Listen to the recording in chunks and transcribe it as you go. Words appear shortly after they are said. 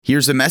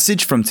Here's a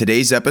message from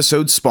today's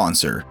episode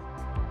sponsor.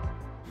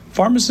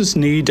 Pharmacists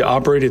need to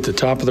operate at the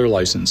top of their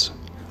license.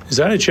 Is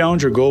that a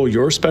challenge or goal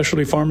your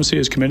specialty pharmacy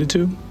is committed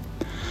to?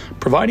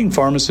 Providing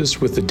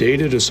pharmacists with the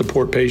data to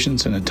support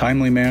patients in a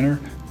timely manner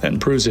that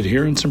improves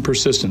adherence and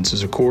persistence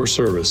is a core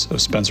service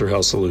of Spencer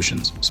Health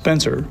Solutions.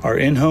 Spencer, our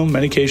in-home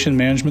medication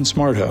management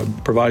smart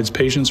hub, provides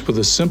patients with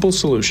a simple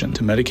solution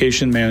to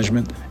medication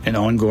management and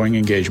ongoing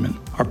engagement.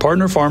 Our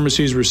partner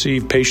pharmacies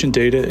receive patient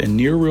data in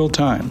near real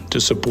time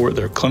to support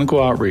their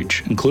clinical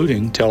outreach,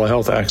 including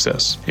telehealth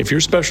access. If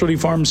your specialty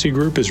pharmacy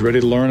group is ready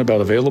to learn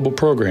about available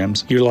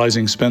programs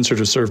utilizing Spencer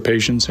to serve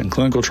patients in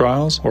clinical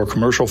trials or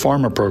commercial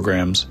pharma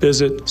programs,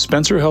 visit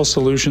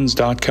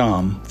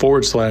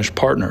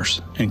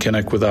spencerhealthsolutions.com/partners and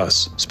connect with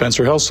us.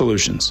 Spencer Health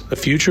Solutions, the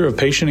future of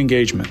patient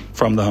engagement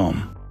from the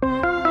home.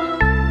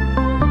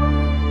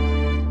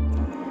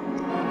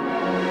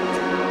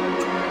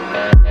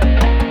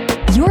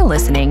 You're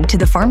listening to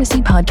the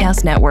Pharmacy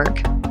Podcast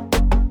Network.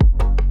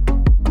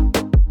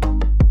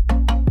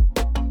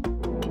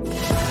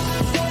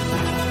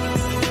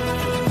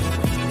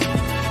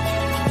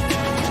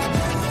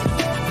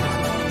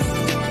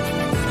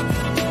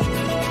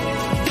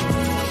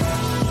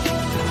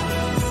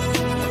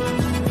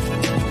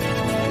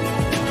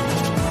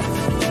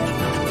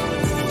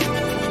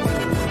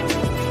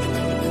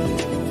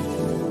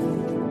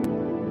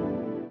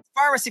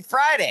 Pharmacy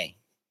Friday.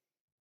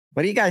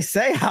 What do you guys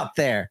say out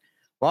there?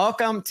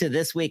 Welcome to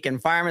This Week in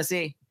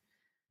Pharmacy.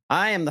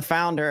 I am the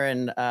founder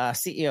and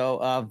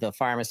CEO of the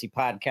Pharmacy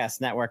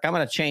Podcast Network. I'm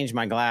going to change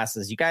my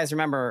glasses. You guys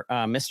remember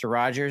Mr.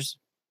 Rogers?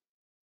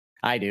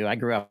 I do. I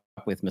grew up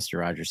with Mr.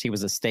 Rogers. He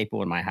was a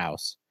staple in my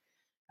house.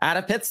 Out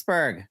of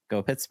Pittsburgh.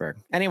 Go Pittsburgh.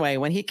 Anyway,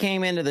 when he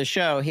came into the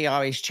show, he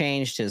always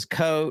changed his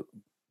coat,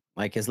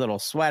 like his little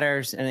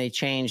sweaters, and he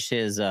changed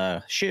his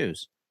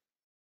shoes.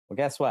 Well,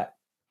 guess what?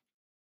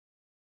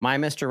 My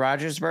Mr.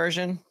 Rogers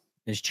version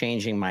is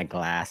changing my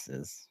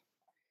glasses.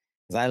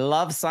 I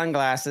love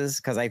sunglasses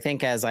because I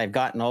think as I've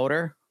gotten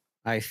older,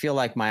 I feel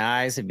like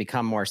my eyes have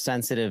become more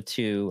sensitive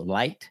to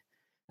light.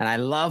 And I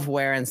love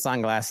wearing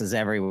sunglasses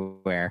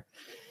everywhere.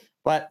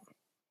 But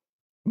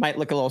might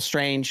look a little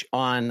strange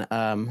on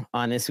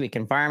This Week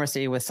in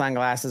Pharmacy with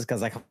sunglasses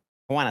because I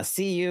want to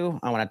see you.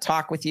 I want to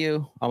talk with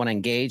you. I want to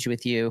engage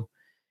with you.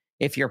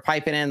 If you're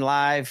piping in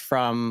live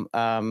from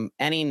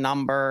any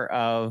number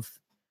of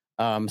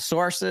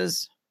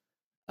sources,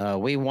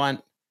 we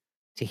want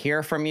to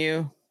hear from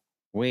you.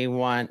 We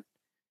want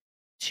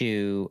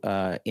to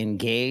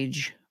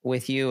engage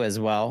with you as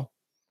well.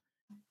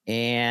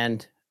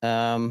 And,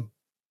 talk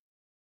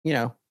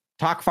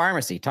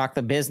pharmacy, talk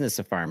the business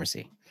of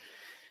pharmacy.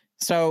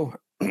 So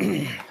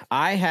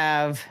I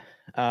have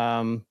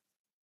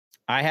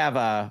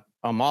a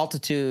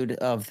multitude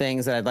of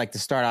things that I'd like to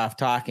start off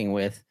talking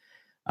with.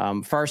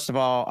 First of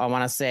all, I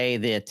want to say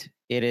that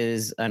it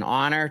is an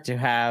honor to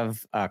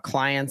have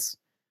clients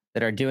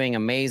that are doing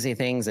amazing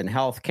things in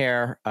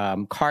healthcare.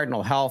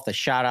 Cardinal Health, a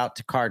shout out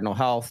to Cardinal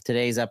Health.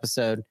 Today's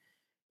episode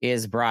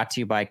is brought to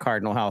you by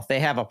Cardinal Health. They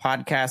have a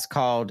podcast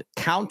called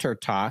Counter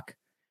Talk,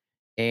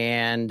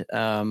 and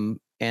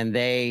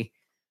they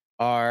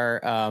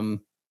are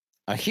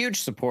a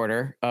huge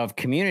supporter of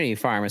community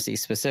pharmacy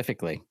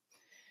specifically.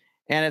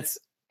 And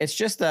it's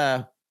just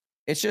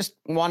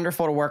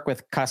wonderful to work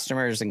with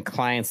customers and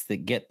clients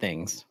that get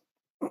things.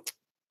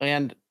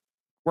 And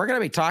we're going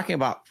to be talking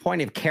about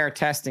point of care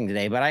testing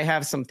today, but I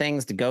have some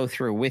things to go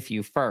through with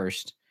you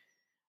first.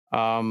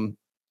 And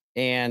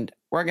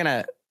we're going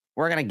to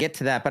get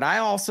to that, but I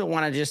also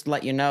want to just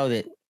let you know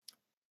that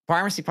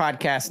Pharmacy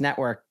Podcast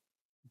Network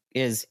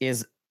is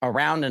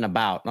around and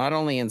about, not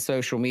only in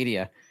social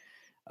media.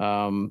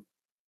 And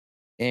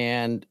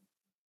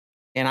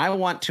I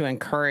want to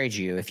encourage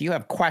you, if you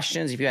have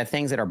questions, if you have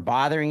things that are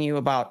bothering you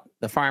about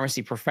the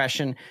pharmacy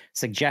profession,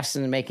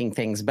 suggestions making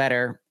things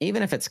better,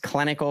 even if it's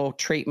clinical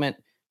treatment,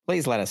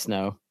 please let us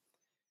know.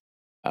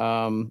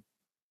 But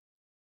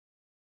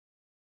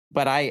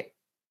I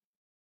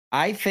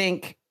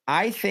think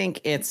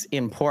it's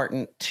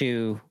important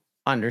to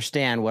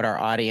understand what our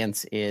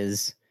audience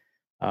is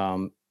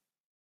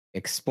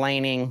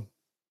explaining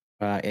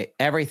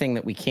everything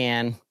that we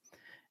can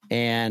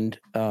and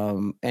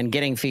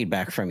getting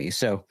feedback from you.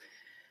 So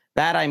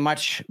that I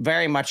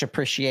very much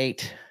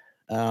appreciate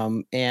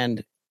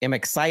and am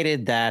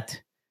excited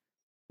that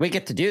we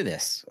get to do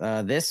this.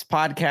 This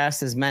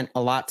podcast has meant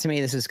a lot to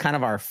me. This is kind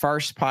of our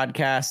first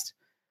podcast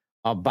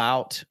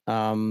about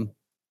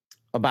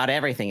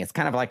everything. It's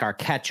kind of like our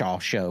catch-all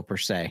show per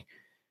se.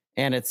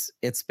 And it's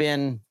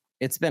been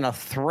a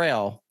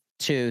thrill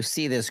to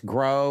see this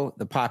grow,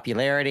 the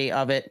popularity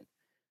of it,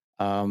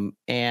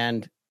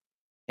 and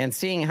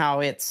seeing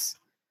how it's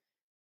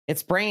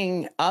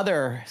bringing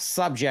other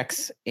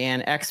subjects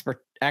and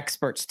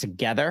experts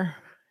together.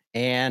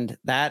 And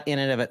that in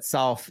and of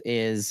itself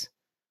is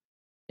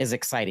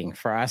exciting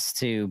for us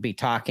to be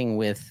talking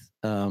with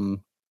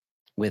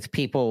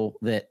people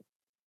that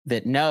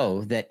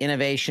know that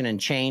innovation and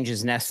change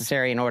is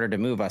necessary in order to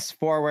move us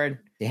forward.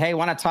 Hey,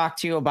 want to talk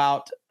to you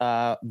about,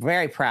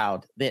 very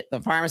proud that the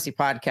Pharmacy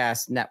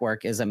Podcast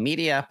Network is a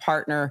media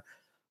partner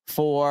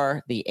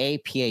for the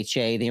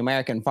APHA, the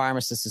American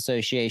Pharmacists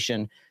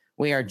Association.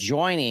 We are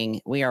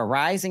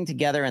rising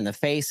together in the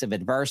face of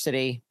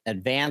adversity,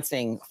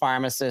 advancing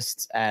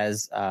pharmacists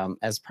as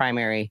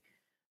primary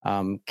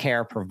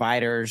care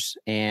providers,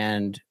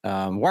 and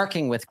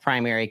working with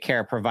primary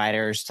care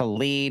providers to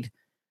lead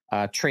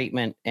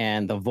treatment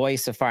and the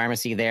voice of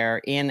pharmacy there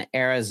in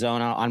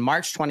Arizona on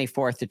March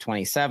 24th to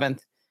 27th.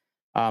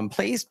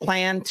 Please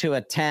plan to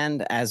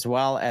attend as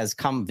well as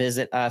come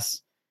visit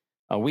us.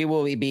 We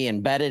will be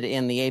embedded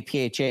in the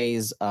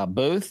APHA's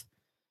booth.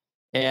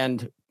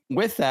 And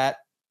with that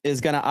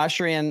is going to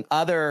usher in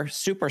other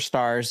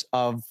superstars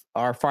of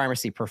our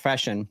pharmacy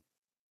profession.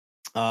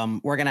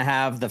 We're going to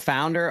have the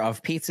founder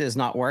of Pizza Is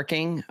Not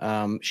Working.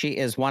 She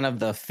is one of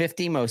the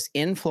 50 most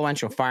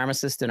influential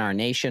pharmacists in our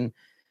nation,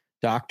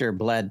 Dr.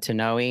 Bled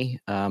Tanoe,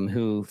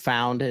 who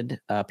founded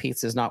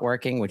Pizza Is Not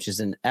Working, which is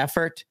an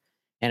effort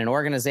and an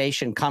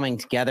organization coming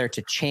together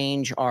to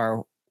change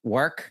our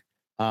work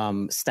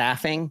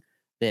staffing,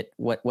 that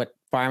what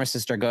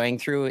pharmacists are going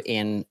through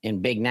in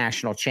big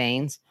national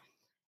chains.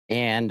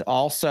 And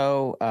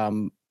also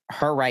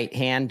her right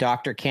hand,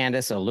 Dr.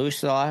 Candace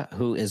Alusala,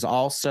 who is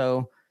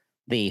also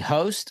the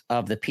host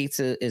of the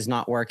Pizza Is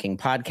Not Working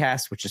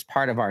podcast, which is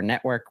part of our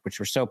network, which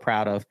we're so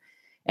proud of.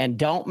 And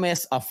don't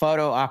miss a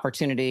photo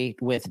opportunity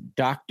with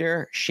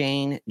Dr.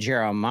 Shane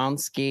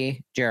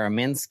Jerominsky.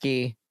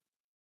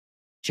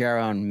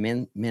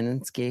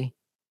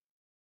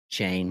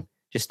 Shane,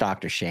 just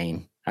Dr.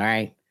 Shane. All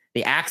right.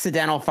 The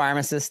Accidental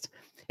Pharmacist.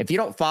 If you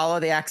don't follow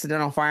the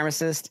Accidental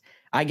Pharmacist,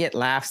 I get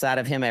laughs out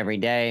of him every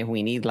day.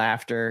 We need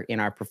laughter in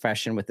our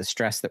profession with the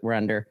stress that we're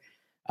under.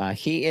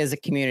 He is a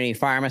community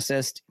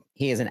pharmacist.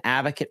 He is an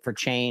advocate for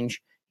change.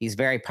 He's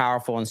very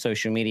powerful on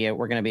social media.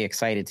 We're going to be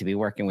excited to be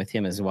working with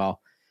him as well.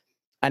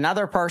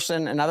 Another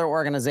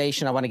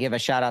organization I want to give a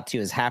shout out to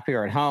is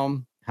Happier at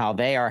Home, how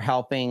they are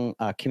helping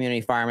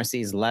community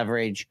pharmacies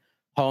leverage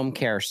home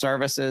care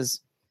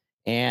services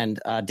and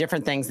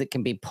different things that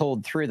can be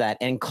pulled through that,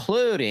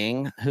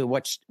 including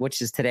which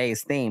is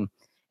today's theme,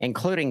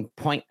 including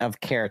point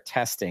of care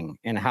testing,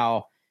 and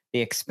how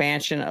the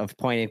expansion of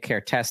point of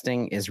care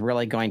testing is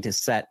really going to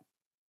set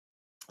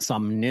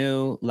some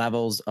new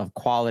levels of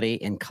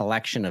quality and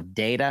collection of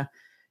data,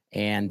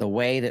 and the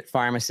way that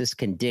pharmacists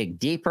can dig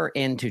deeper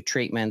into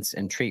treatments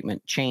and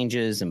treatment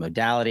changes and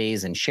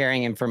modalities, and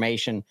sharing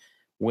information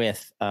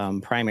with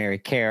primary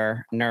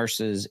care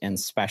nurses and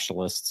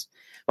specialists.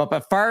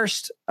 But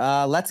first,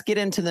 let's get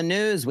into the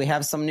news. We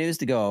have some news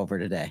to go over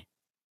today.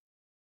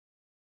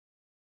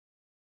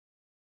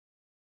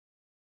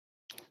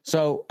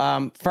 So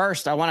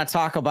first, I want to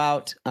talk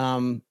about,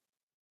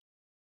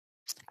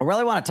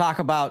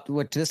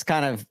 what just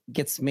kind of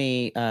gets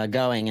me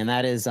going, and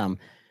that is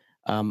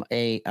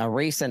a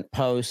recent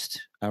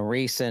post, a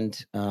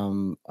recent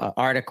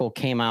article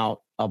came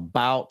out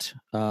about,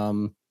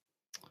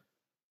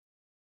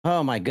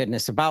 oh my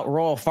goodness, about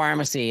rural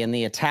pharmacy and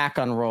the attack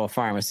on rural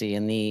pharmacy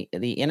and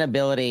the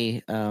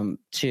inability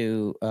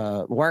to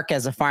work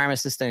as a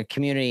pharmacist in a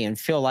community and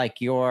feel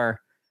like you're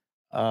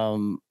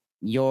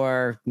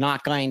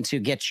not going to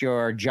get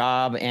your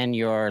job and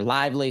your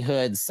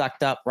livelihood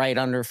sucked up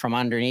from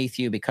underneath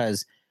you,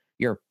 because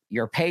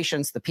your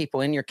patients, the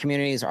people in your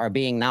communities, are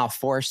being now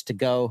forced to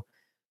go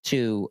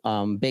to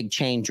big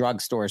chain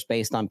drugstores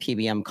based on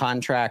PBM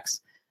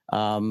contracts.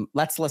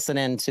 Let's listen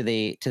in to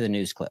the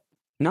news clip.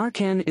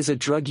 Narcan is a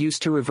drug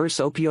used to reverse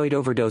opioid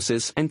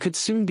overdoses and could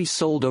soon be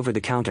sold over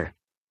the counter.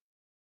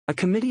 A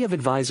committee of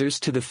advisors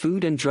to the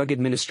Food and Drug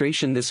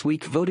Administration this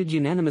week voted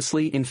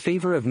unanimously in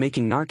favor of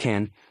making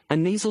Narcan, a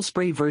nasal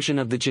spray version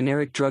of the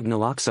generic drug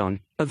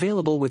naloxone,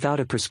 available without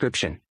a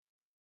prescription.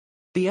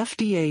 The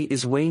FDA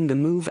is weighing the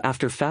move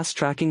after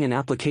fast-tracking an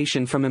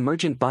application from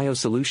Emergent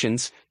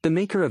Biosolutions, the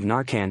maker of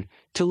Narcan,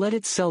 to let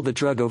it sell the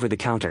drug over the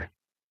counter.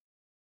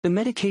 The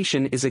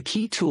medication is a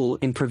key tool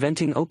in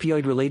preventing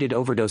opioid-related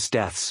overdose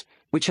deaths,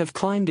 which have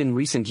climbed in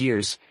recent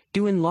years,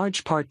 due in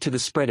large part to the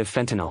spread of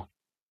fentanyl.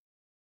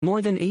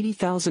 More than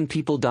 80,000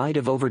 people died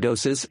of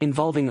overdoses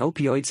involving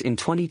opioids in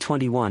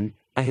 2021,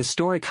 a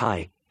historic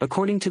high,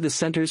 according to the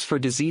Centers for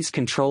Disease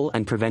Control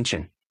and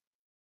Prevention.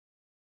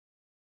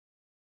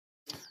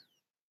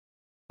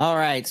 All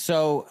right,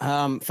 so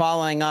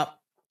following up,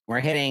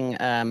 we're hitting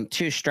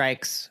two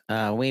strikes.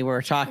 We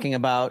were talking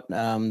about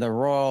the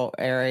rural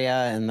area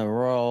and the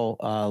rural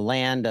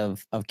land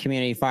of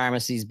community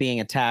pharmacies being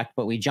attacked,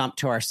 but we jumped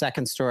to our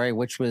second story,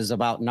 which was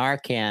about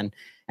Narcan,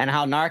 and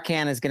how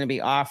Narcan is going to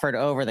be offered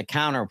over the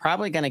counter. We're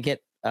probably going to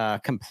get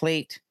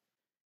complete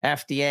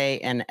FDA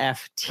and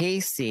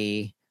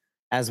FTC,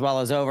 as well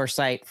as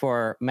oversight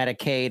for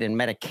Medicaid and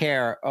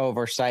Medicare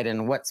oversight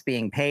and what's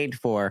being paid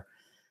for.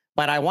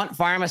 But I want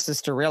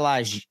pharmacists to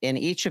realize, in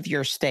each of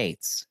your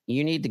states,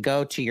 you need to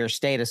go to your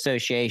state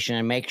association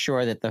and make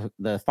sure that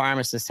the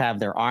pharmacists have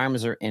their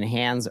arms and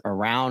hands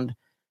around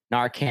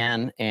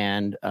Narcan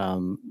and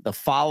the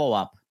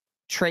follow-up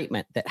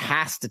treatment that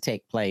has to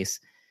take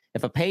place,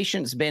 if a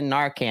patient's been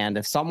Narcan,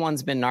 if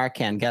someone's been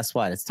Narcan, guess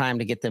what? It's time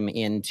to get them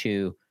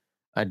into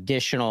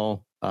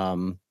additional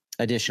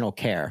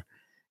care.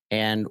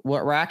 And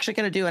we're actually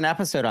going to do an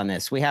episode on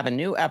this. We have a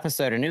new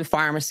episode, a new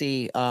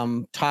pharmacy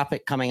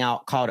topic coming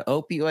out called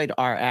Opioid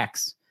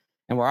RX.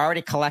 And we're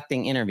already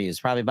collecting interviews,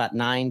 probably about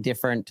 9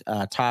 different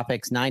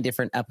topics, 9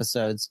 different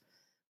episodes.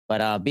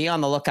 But be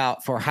on the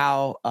lookout for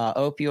how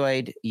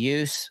opioid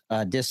use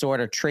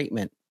disorder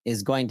treatment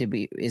is going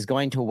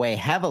to weigh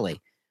heavily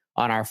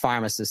on our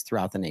pharmacists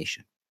throughout the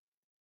nation.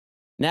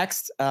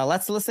 Next,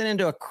 let's listen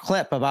into a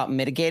clip about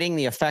mitigating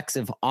the effects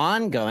of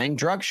ongoing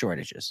drug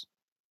shortages.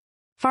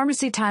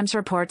 Pharmacy Times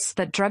reports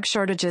that drug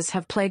shortages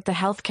have plagued the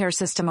healthcare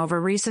system over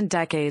recent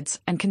decades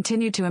and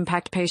continue to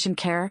impact patient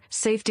care,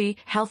 safety,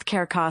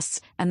 healthcare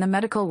costs, and the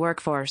medical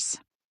workforce.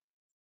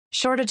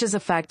 Shortages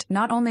affect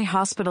not only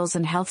hospitals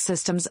and health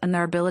systems and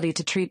their ability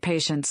to treat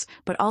patients,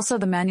 but also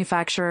the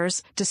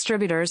manufacturers,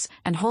 distributors,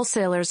 and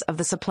wholesalers of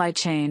the supply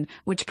chain,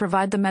 which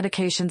provide the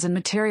medications and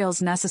materials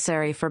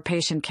necessary for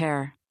patient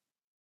care.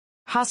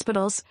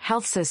 Hospitals,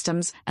 health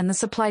systems, and the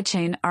supply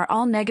chain are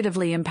all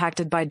negatively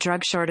impacted by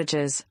drug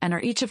shortages and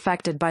are each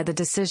affected by the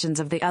decisions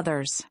of the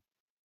others.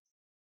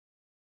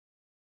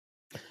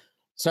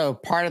 So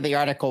part of the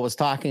article was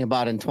talking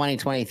about in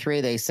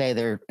 2023, they say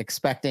they're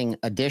expecting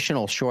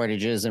additional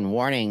shortages and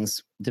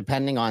warnings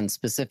depending on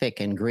specific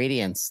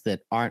ingredients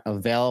that aren't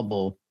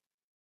available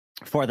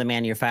for the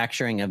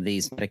manufacturing of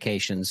these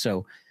medications.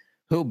 So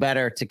who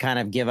better to kind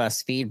of give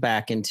us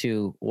feedback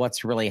into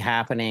what's really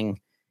happening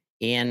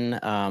in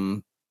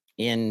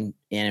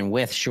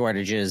with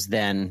shortages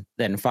than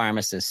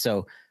pharmacists.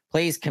 So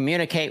please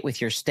communicate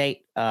with your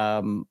state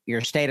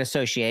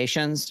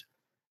associations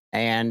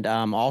and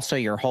also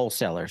your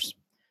wholesalers.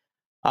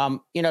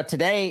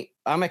 Today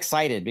I'm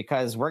excited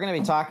because we're going to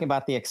be talking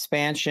about the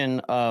expansion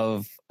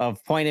of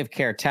point of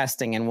care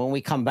testing. And when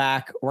we come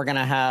back, we're going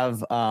to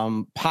have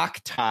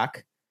POC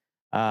Talk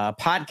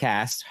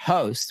podcast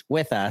host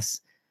with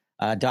us,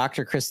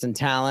 Dr. Kristen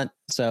Talent.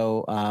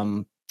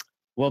 So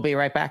we'll be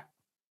right back.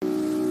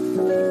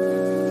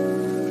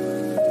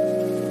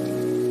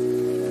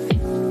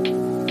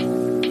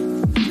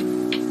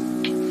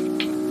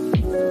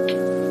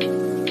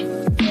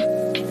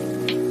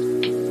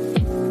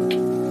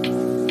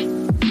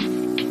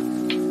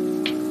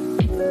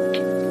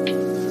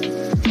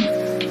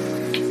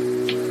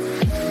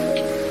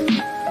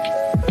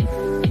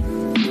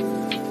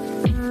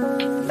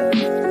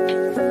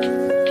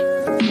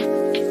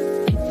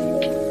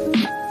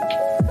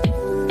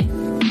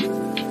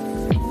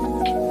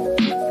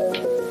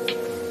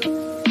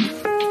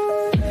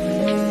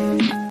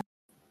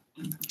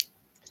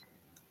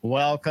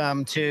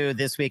 Welcome to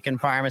This Week in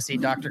Pharmacy.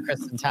 Dr.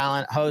 Kristen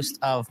Talent, host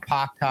of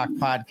POC Talk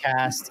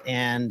podcast,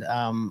 and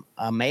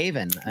a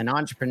maven, an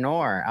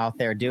entrepreneur out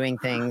there doing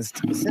things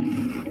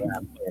specifically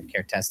around point of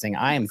care testing.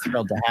 I am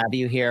thrilled to have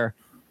you here,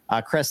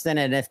 Kristen.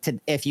 And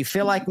if you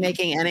feel like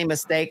making any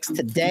mistakes,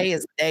 today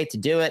is the day to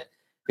do it,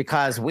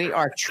 because we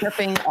are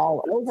tripping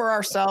all over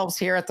ourselves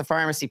here at the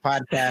Pharmacy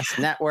Podcast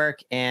Network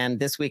and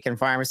This Week in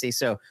Pharmacy.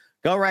 So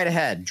go right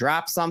ahead,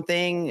 drop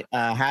something,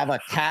 have a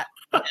cat,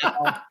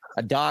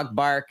 a dog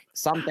bark,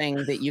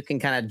 something that you can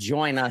kind of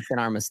join us in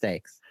our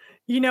mistakes.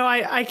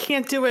 I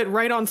can't do it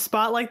right on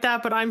spot like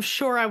that, but I'm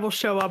sure I will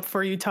show up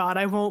for you, Todd.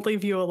 I won't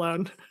leave you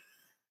alone.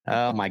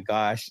 Oh my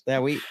gosh.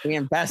 We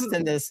invest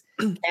in this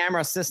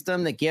camera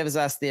system that gives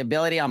us the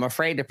ability. I'm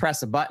afraid to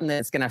press a button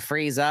that's going to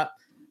freeze up,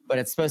 but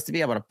it's supposed to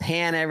be able to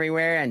pan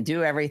everywhere and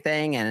do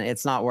everything, and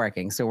it's not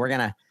working. So we're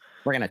going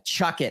to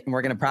chuck it, and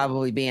we're going to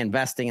probably be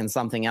investing in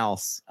something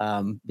else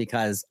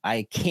because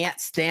I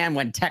can't stand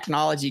when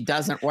technology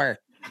doesn't work.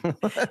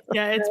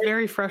 Yeah, it's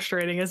very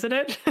frustrating, isn't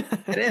it?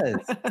 It is.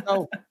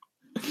 So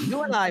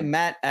you and I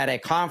met at a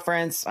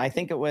conference. I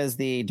think it was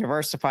the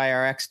Diversify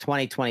RX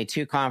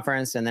 2022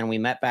 conference. And then we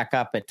met back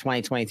up at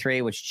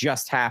 2023, which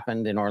just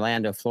happened in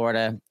Orlando,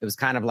 Florida. It was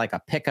kind of like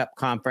a pickup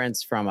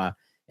conference from an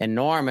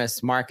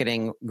enormous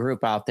marketing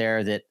group out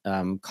there that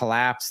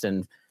collapsed,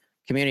 and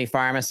community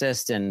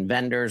pharmacists and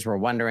vendors were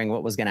wondering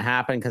what was going to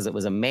happen because it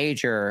was a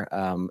major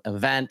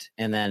event.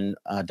 And then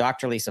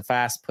Dr. Lisa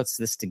Fast puts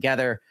this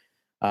together.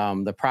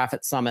 The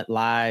Profit Summit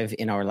live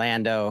in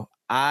Orlando.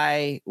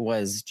 I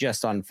was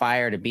just on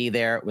fire to be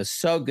there. It was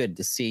so good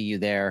to see you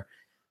there.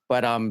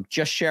 But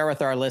just share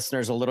with our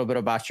listeners a little bit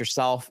about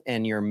yourself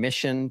and your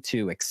mission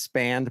to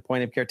expand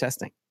point of care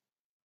testing.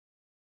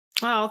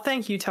 Oh,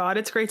 thank you, Todd.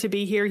 It's great to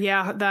be here.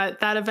 Yeah,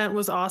 that event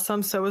was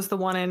awesome. So was the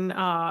one in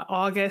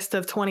August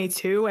of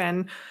 22.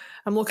 And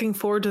I'm looking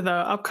forward to the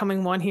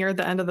upcoming one here at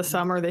the end of the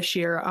summer this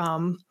year.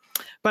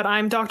 But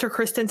I'm Dr.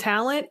 Kristen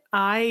Talent.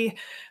 I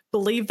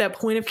believe that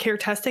point of care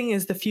testing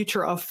is the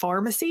future of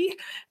pharmacy,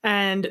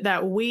 and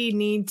that we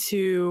need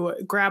to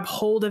grab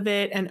hold of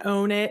it and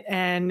own it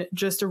and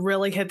just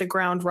really hit the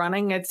ground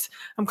running.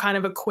 I'm kind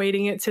of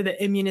equating it to the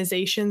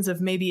immunizations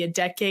of maybe a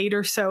decade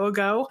or so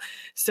ago.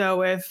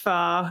 So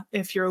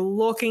if you're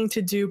looking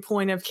to do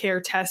point of care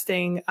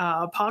testing,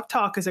 POC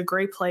Talk is a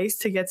great place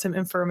to get some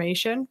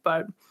information.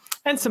 But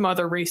and some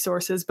other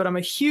resources, but I'm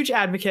a huge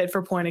advocate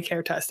for point of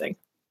care testing.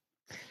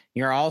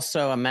 You're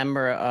also a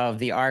member of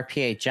the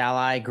RPH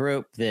Ally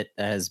group that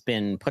has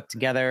been put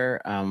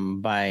together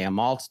by a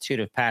multitude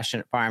of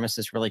passionate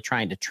pharmacists really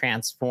trying to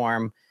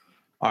transform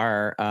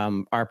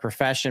our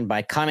profession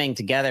by coming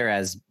together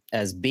as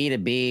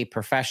B2B,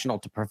 professional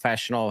to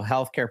professional,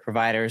 healthcare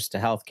providers to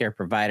healthcare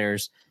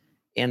providers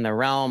in the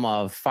realm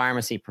of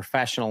pharmacy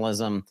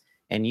professionalism.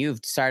 And you've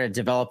started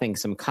developing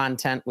some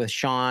content with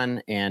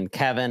Sean and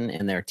Kevin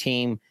and their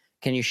team.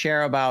 Can you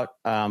share about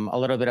a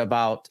little bit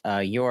about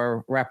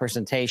your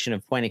representation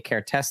of point of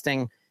care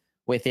testing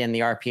within the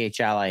RPH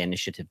Ally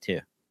initiative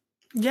too?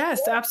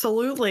 Yes,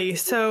 absolutely.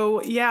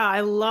 So yeah, I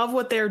love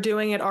what they're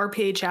doing at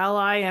RPH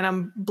Ally, and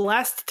I'm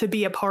blessed to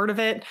be a part of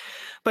it.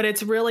 But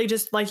it's really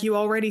just like you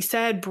already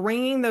said,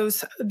 bringing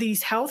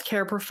these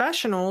healthcare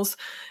professionals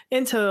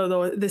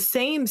into the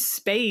same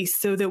space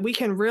so that we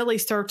can really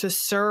start to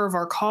serve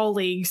our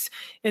colleagues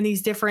in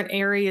these different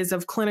areas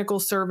of clinical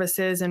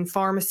services and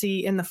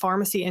pharmacy, in the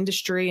pharmacy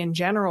industry in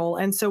general.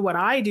 And so what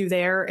I do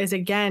there is,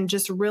 again,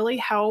 just really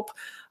help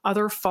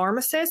other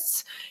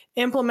pharmacists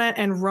implement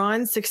and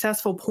run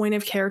successful point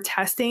of care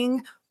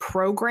testing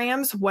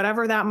programs,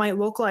 whatever that might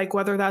look like,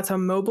 whether that's a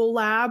mobile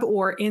lab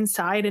or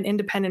inside an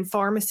independent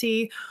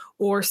pharmacy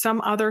or some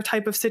other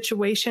type of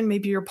situation.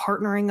 Maybe you're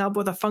partnering up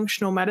with a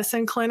functional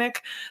medicine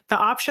clinic. The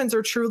options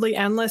are truly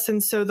endless.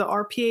 And so the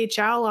RPH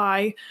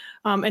Ally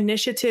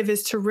initiative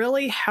is to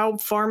really help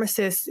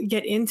pharmacists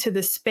get into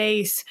the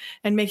space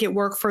and make it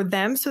work for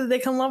them so that they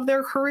can love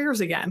their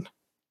careers again.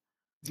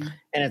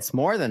 And it's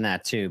more than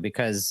that too,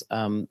 because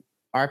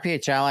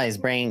RPH Ally is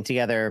bringing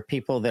together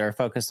people that are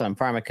focused on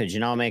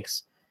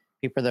pharmacogenomics,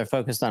 people that are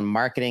focused on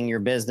marketing your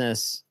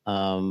business,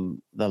 the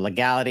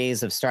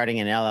legalities of starting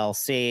an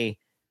LLC,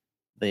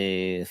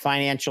 the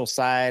financial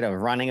side of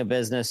running a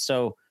business.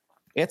 So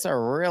it's a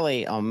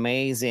really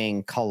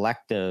amazing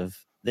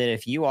collective that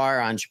if you are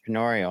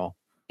entrepreneurial,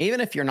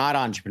 even if you're not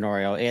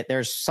entrepreneurial,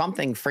 there's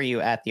something for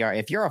you at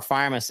if you're a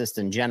pharmacist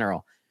in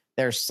general,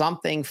 there's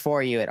something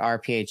for you at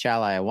RPH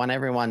Ally. I want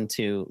everyone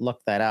to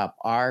look that up.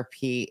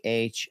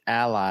 RPH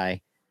Ally.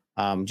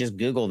 Just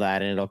Google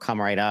that and it'll come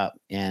right up.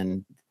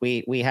 And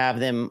we have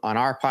them on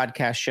our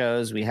podcast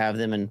shows. We have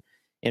them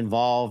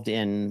involved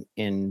in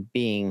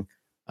being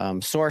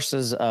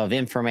sources of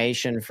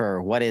information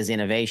for what is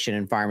innovation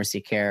in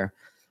pharmacy care.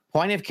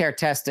 Point of care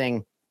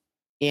testing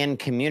in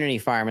community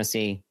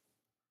pharmacy,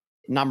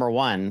 number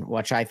one,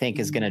 which I think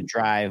is going to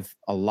drive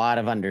a lot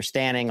of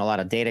understanding, a lot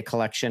of data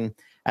collection,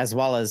 as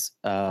well as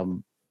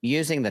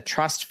using the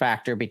trust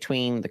factor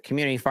between the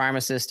community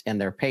pharmacist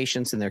and their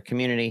patients and their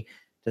community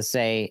to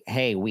say,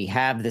 hey, we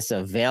have this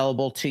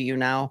available to you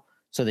now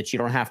so that you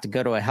don't have to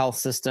go to a health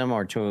system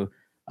or to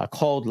a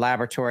cold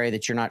laboratory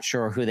that you're not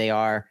sure who they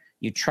are.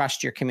 You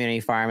trust your community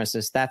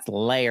pharmacist. That's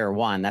layer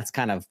one. That's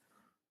kind of,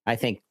 I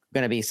think,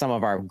 going to be some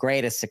of our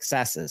greatest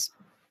successes.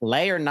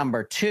 Layer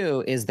number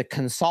two is the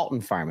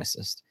consultant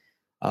pharmacist.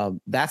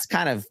 That's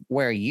kind of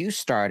where you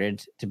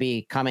started to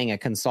becoming a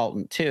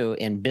consultant too,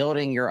 in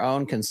building your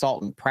own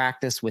consultant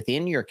practice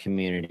within your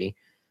community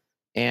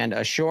and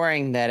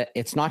assuring that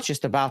it's not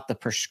just about the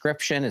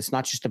prescription. It's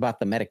not just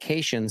about the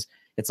medications.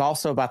 It's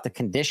also about the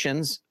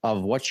conditions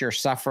of what you're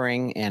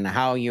suffering and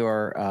how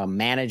you're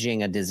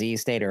managing a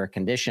disease state or a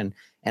condition,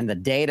 and the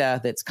data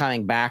that's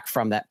coming back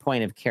from that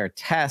point of care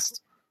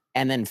test,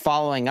 and then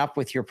following up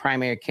with your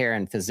primary care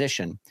and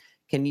physician.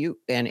 Can you,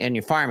 and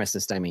your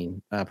pharmacist,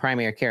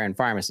 primary care and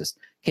pharmacist,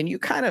 can you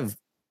kind of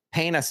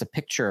paint us a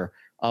picture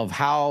of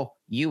how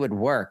you would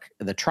work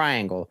the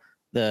triangle,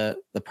 the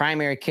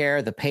primary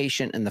care, the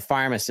patient, and the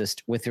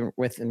pharmacist with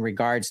in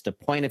regards to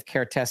point of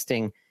care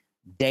testing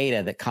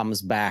data that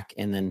comes back,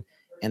 and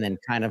then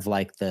kind of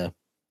like the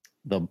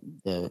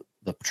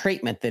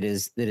treatment that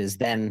is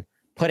then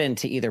put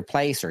into either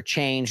place or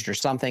changed or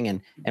something,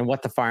 and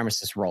what the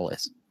pharmacist's role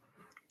is?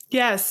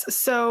 Yes.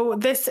 So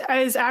this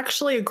is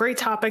actually a great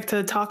topic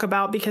to talk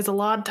about because a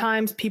lot of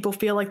times people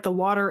feel like the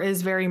water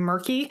is very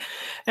murky.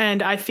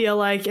 And I feel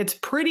like it's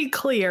pretty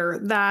clear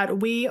that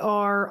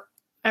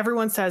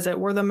everyone says it,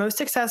 we're the most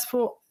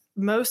successful,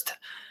 most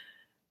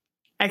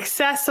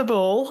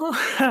accessible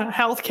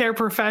healthcare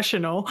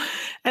professional.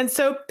 And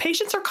so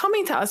patients are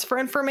coming to us for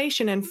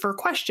information and for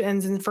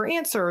questions and for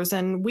answers,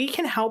 and we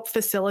can help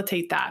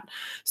facilitate that.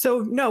 So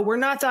no, we're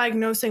not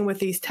diagnosing with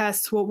these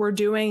tests. What we're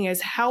doing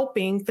is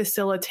helping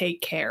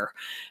facilitate care.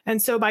 And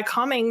so by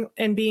coming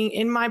and being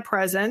in my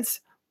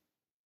presence,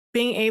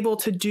 being able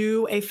to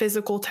do a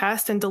physical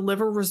test and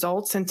deliver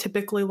results in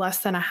typically less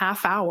than a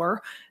half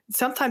hour,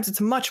 sometimes it's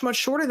much, much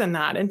shorter than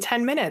that. In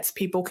 10 minutes,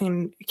 people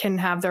can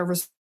have their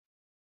results .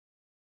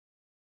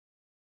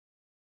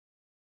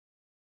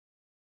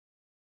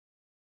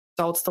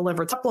 results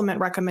delivered supplement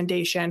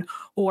recommendation,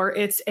 or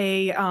it's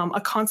a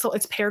consult,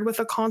 it's paired with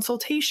a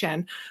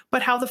consultation.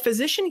 But how the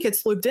physician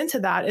gets looped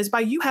into that is by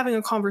you having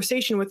a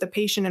conversation with the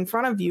patient in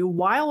front of you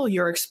while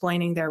you're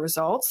explaining their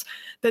results,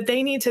 that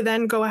they need to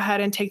then go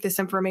ahead and take this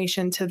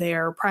information to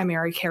their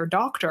primary care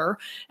doctor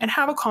and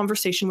have a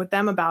conversation with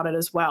them about it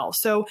as well.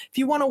 So if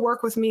you want to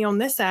work with me on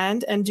this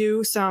end and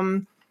do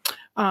some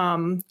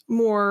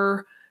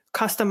more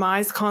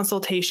customized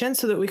consultation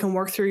so that we can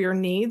work through your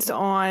needs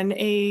on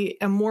a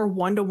more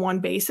one-to-one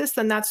basis,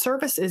 then that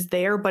service is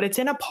there, but it's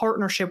in a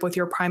partnership with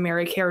your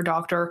primary care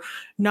doctor,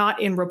 not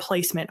in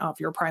replacement of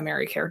your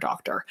primary care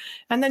doctor.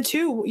 And then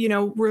two,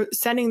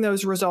 sending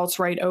those results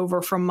right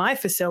over from my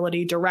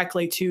facility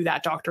directly to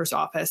that doctor's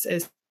office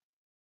is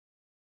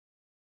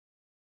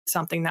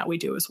something that we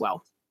do as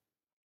well.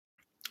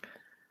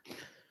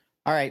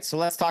 All right, so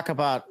let's talk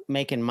about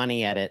making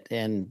money at it,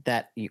 and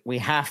that we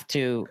have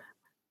to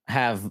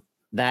have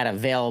that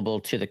available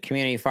to the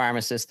community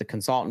pharmacist, the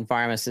consultant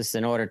pharmacist,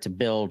 in order to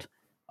build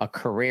a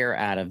career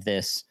out of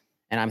this.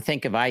 And I'm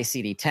thinking of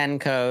ICD-10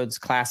 codes,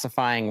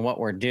 classifying what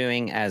we're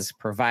doing as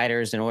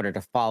providers in order to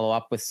follow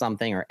up with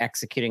something or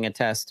executing a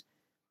test.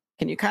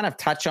 Can you kind of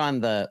touch on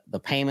the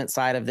payment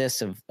side of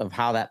this, of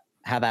how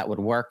that would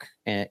work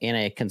in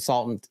a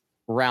consultant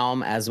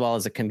realm as well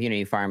as a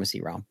community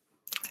pharmacy realm?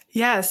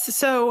 Yes.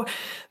 So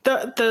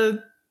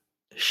the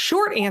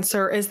short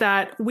answer is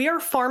that we are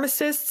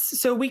pharmacists,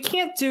 so we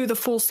can't do the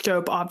full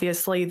scope,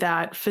 obviously,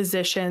 that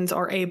physicians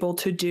are able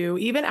to do,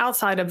 even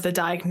outside of the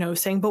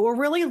diagnosing, but we're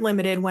really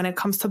limited when it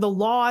comes to the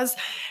laws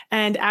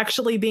and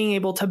actually being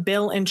able to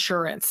bill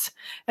insurance.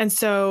 And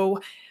so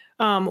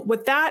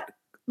with that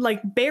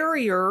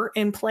barrier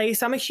in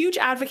place, I'm a huge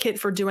advocate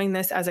for doing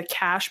this as a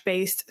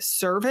cash-based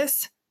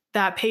service,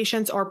 that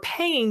patients are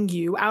paying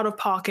you out of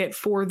pocket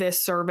for this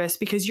service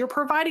because you're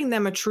providing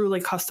them a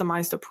truly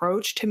customized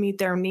approach to meet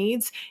their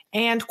needs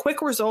and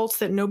quick results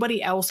that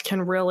nobody else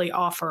can really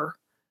offer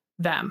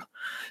them.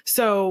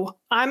 So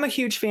I'm a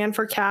huge fan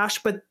for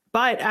cash, but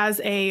as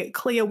a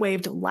CLIA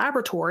waived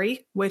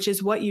laboratory, which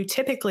is what you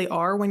typically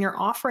are when you're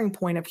offering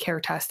point of care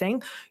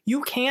testing,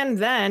 you can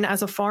then,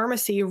 as a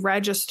pharmacy,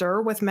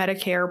 register with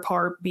Medicare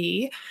Part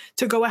B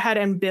to go ahead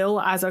and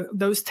bill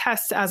those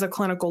tests as a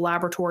clinical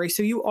laboratory.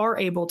 So you are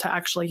able to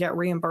actually get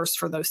reimbursed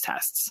for those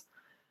tests.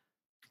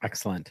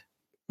 Excellent.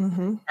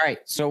 Mm-hmm. All right.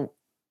 So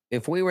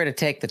if we were to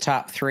take the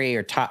top 3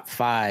 or top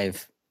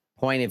 5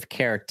 point of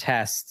care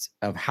tests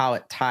of how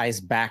it ties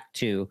back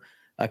to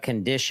a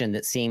condition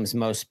that seems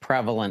most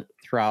prevalent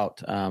throughout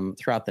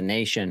the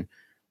nation,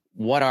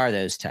 what are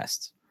those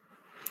tests?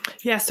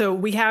 Yeah, so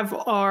we have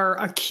our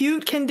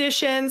acute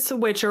conditions,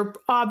 which are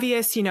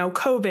obvious,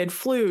 COVID,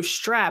 flu,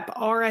 strep,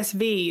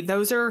 RSV.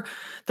 Those are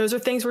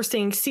things we're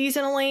seeing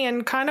seasonally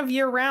and kind of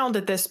year round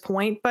at this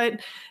point.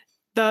 But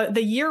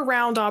the year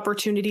round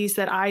opportunities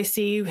that I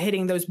see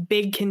hitting those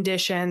big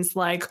conditions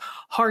like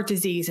heart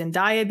disease and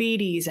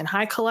diabetes and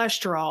high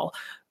cholesterol,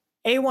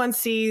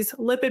 A1Cs,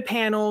 lipid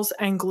panels,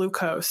 and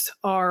glucose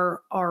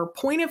are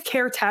point of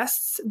care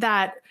tests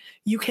that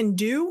you can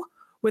do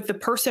with the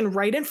person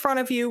right in front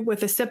of you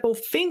with a simple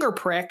finger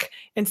prick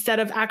instead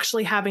of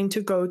actually having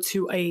to go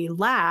to a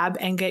lab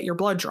and get your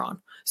blood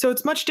drawn. So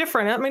it's much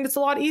different. I mean, it's a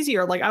lot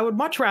easier. I would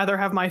much rather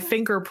have my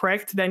finger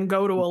pricked than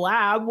go to a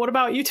lab. What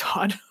about you,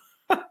 Todd?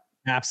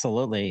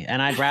 Absolutely.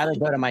 And I'd rather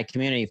go to my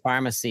community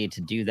pharmacy to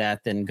do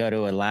that than go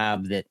to a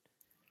lab that,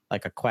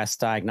 like a Quest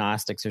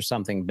Diagnostics or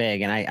something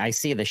big. And I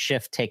see the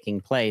shift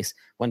taking place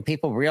when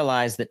people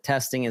realize that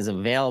testing is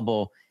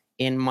available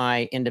in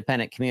my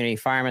independent community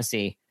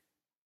pharmacy.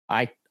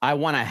 I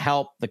want to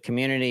help the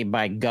community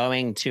by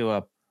going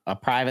to a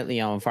privately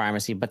owned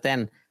pharmacy, but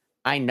then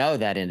I know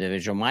that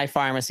individual. My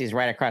pharmacy is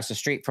right across the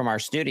street from our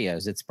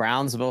studios. It's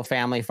Brownsville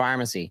Family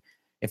Pharmacy.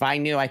 If I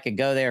knew I could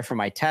go there for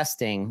my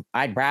testing,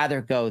 I'd rather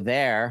go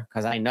there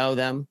because I know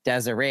them.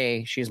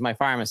 Desiree, she's my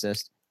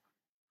pharmacist.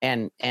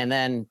 And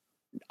then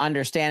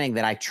understanding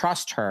that I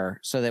trust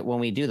her so that when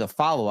we do the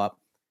follow-up,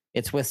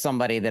 it's with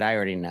somebody that I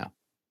already know.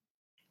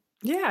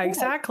 Yeah,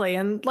 exactly.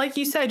 And like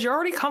you said, you're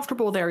already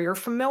comfortable there. You're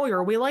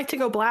familiar. We like to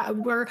go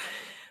we're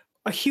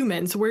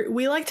humans.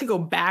 We like to go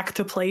back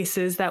to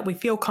places that we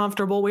feel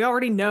comfortable. We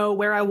already know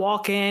where I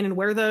walk in and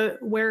where the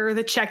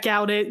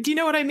checkout is. Do you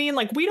know what I mean?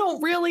 We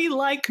don't really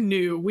like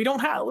new. We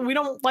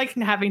don't like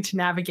having to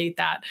navigate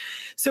that.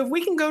 So if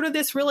we can go to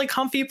this really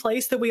comfy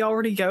place that we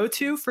already go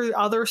to for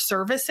other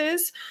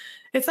services,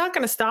 it's not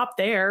going to stop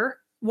there.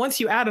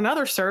 Once you add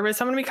another service,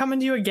 I'm going to be coming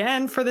to you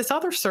again for this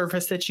other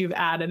service that you've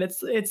added.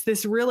 It's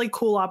this really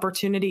cool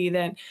opportunity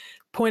that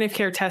point of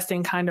care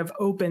testing kind of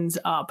opens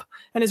up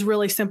and is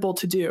really simple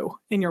to do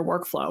in your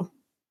workflow.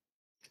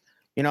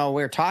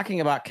 We're talking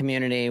about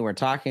community. We're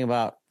talking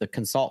about the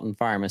consultant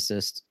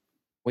pharmacist.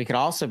 We could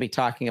also be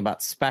talking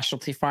about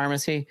specialty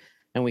pharmacy,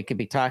 and we could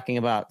be talking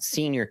about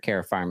senior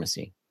care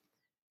pharmacy.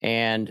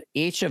 And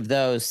each of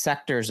those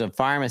sectors of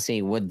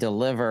pharmacy would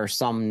deliver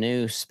some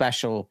new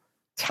special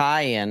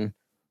tie-in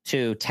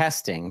to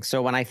testing.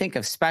 So when I think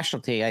of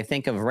specialty, I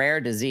think of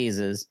rare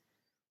diseases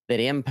that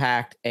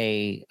impact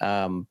a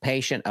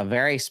patient a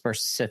very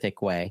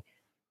specific way.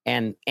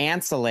 And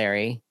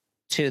ancillary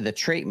to the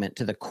treatment,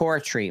 to the core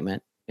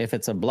treatment, if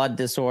it's a blood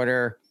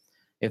disorder,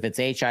 if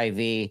it's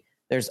HIV,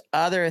 there's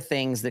other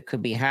things that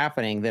could be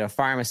happening that a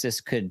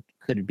pharmacist could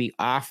be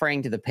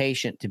offering to the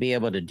patient to be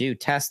able to do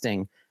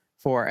testing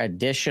for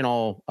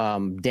additional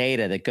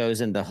data that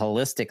goes in the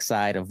holistic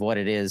side of what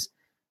it is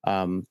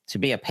to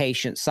be a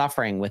patient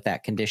suffering with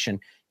that condition.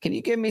 Can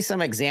you give me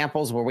some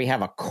examples where we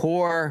have a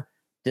core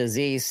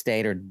disease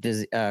state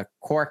or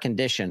core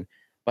condition,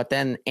 but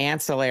then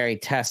ancillary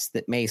tests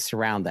that may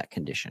surround that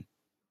condition?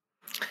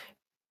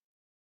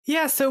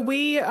 Yeah, so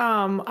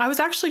I was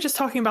actually just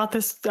talking about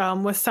this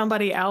with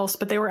somebody else,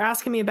 but they were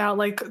asking me about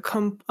like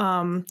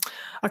a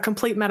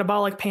complete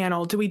metabolic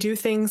panel. Do we do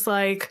things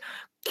like,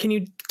 can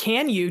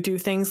you do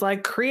things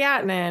like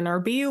creatinine or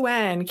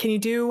BUN? Can you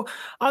do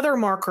other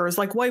markers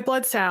like white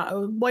blood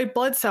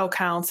cell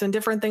counts and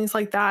different things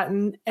like that?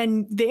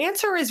 And the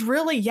answer is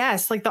really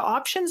yes. Like the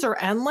options are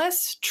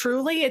endless.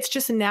 Truly, it's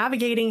just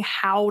navigating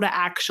how to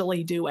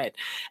actually do it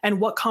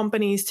and what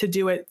companies to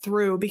do it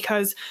through,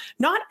 because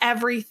not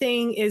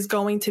everything is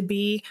going to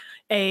be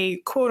a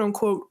quote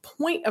unquote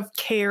point of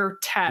care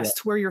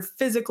test where you're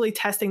physically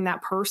testing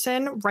that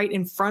person right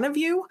in front of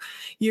you.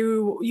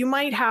 You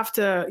might have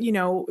to,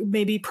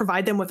 maybe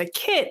provide them with a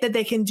kit that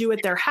they can do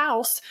at their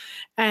house,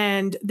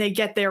 and they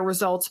get their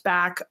results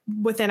back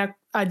within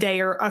a day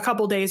or a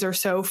couple days or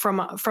so from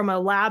a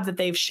lab that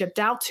they've shipped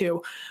out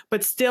to.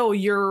 But still,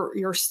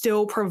 you're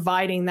still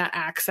providing that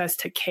access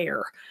to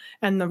care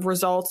and the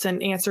results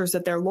and answers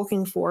that they're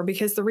looking for,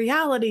 because the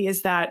reality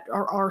is that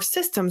our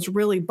system's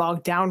really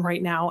bogged down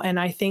right now. And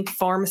I think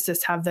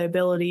pharmacists have the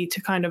ability to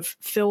kind of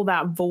fill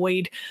that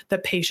void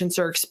that patients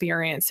are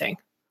experiencing.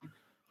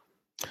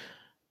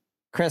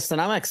 Kristen,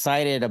 I'm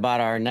excited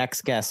about our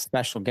next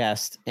special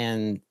guest,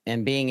 and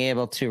being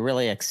able to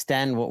really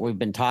extend what we've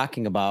been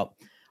talking about.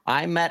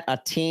 I met a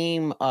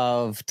team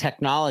of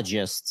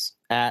technologists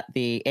at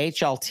the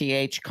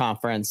HLTH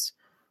conference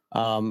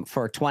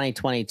for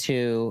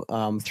 2022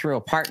 through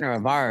a partner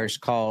of ours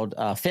called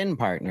Fin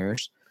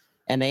Partners,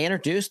 and they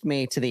introduced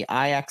me to the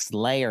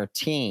IXLayer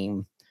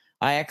team.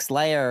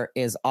 IXLayer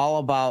is all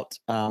about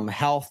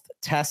health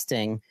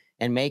testing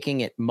and making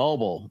it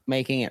mobile,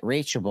 making it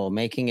reachable,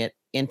 making it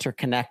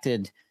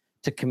interconnected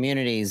to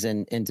communities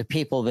and to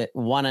people that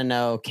want to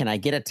know, can I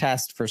get a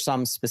test for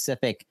some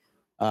specific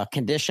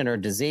condition or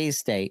disease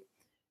state?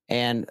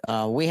 And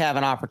we have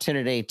an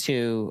opportunity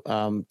to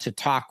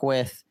talk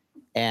with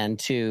and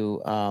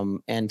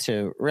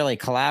to really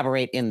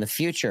collaborate in the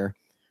future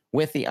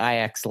with the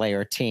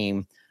IXLayer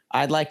team.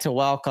 I'd like to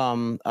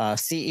welcome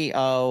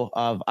CEO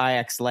of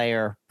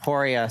IXLayer,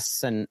 Pouria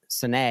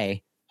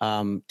Sene,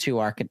 to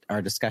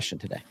our discussion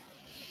today.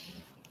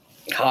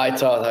 Hi,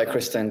 Todd. Hi,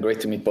 Kristen. Great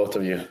to meet both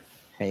of you.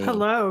 Hey.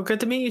 Hello. Good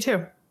to meet you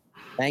too.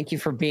 Thank you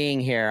for being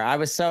here. I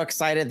was so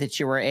excited that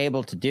you were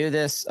able to do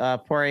this,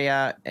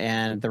 Pouria.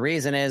 And the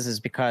reason is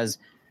because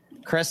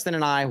Kristen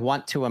and I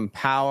want to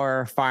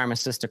empower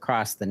pharmacists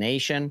across the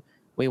nation.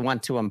 We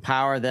want to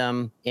empower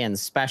them in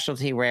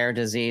specialty rare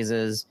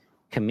diseases,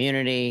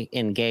 community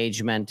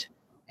engagement,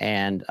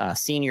 and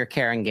senior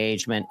care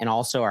engagement, and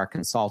also our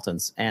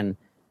consultants. And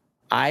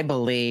I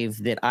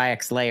believe that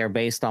IXLayer,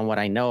 based on what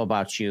I know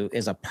about you,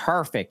 is a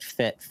perfect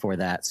fit for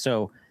that.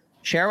 So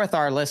share with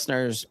our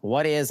listeners,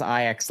 what is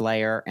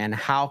IXLayer, and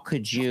how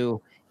could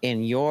you,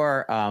 in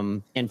your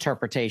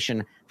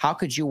interpretation, how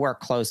could you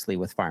work closely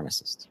with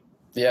pharmacists?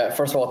 Yeah,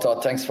 first of all,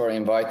 Todd, thanks for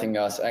inviting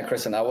us. And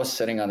Kristen, I was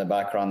sitting on the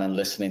background and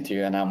listening to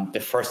you, and the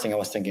first thing I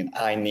was thinking,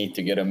 I need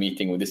to get a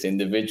meeting with this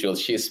individual.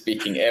 She is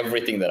speaking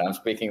everything that I'm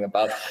speaking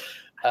about.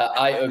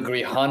 I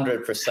agree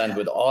 100%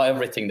 with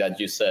everything that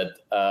you said.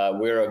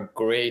 We're a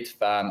great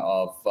fan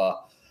of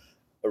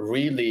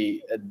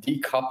really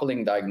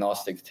decoupling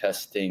diagnostic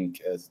testing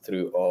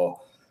through a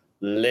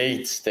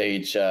late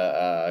stage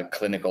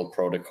clinical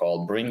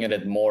protocol, bringing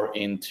it more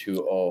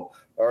into a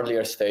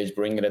earlier stage,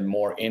 bringing it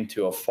more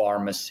into a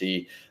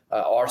pharmacy.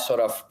 Our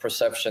sort of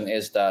perception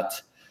is that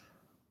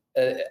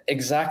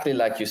exactly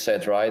like you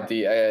said, right?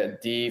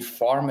 The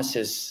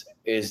pharmacist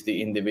is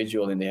the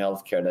individual in the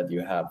healthcare that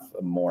you have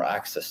more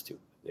access to.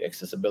 The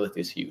accessibility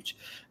is huge.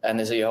 And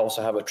as you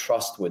also have a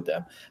trust with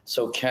them.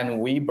 So can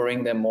we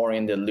bring them more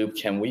in the loop?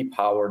 Can we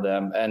power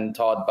them? And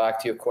Todd,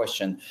 back to your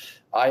question,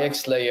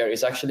 IXLayer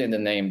is actually in the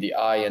name. The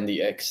I and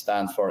the X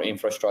stand for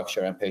infrastructure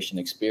and patient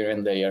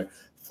experience layer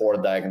for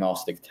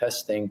diagnostic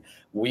testing.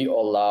 We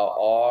allow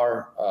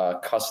our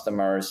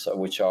customers,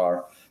 which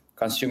are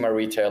consumer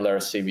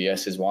retailers,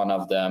 CVS is one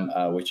of them,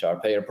 which are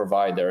payer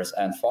providers,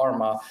 and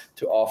pharma,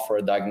 to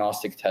offer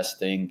diagnostic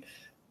testing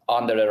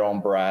under their own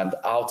brand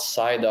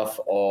outside of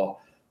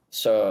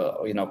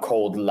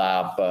cold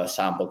lab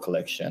sample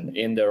collection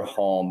in their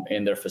home,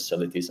 in their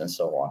facilities, and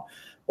so on.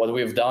 What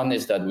we've done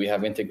is that we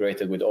have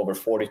integrated with over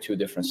 42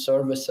 different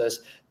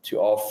services to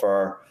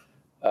offer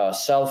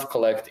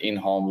self-collect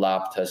in-home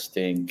lab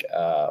testing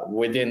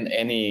within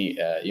any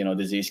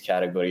disease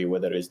category,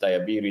 whether it's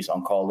diabetes,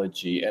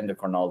 oncology,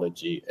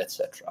 endocrinology,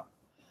 etc.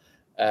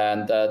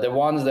 And the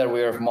ones that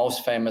we're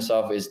most famous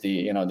of is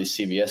the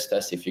CVS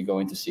test. If you go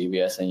into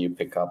CVS and you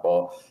pick up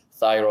a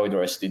thyroid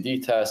or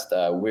STD test,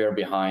 we're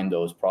behind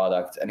those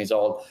products, and it's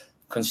all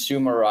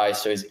consumerized,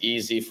 so it's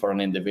easy for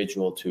an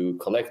individual to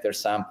collect their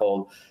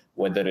sample,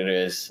 whether it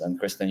is, and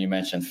Kristen, you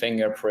mentioned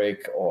finger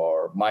prick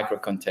or micro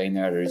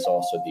container. There is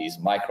also these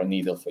micro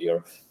needle for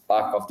your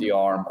back of the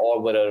arm,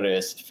 or whether it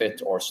is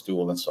fit or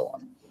stool and so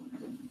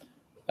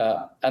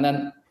on. And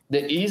then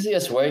the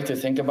easiest way to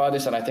think about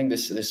this, and I think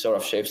this sort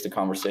of shapes the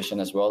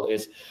conversation as well,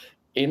 is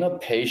in a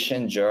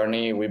patient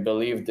journey, we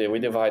believe that we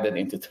divide it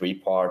into 3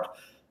 parts: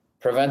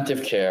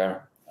 preventive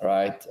care,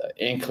 right?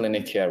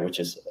 In-clinic care, which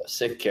is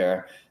sick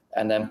care,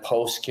 and then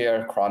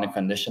post-care, chronic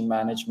condition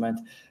management.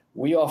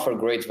 We offer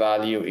great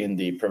value in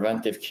the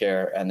preventive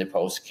care and the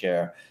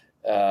post-care,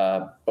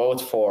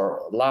 both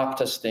for lab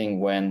testing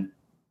when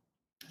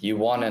you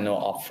want to know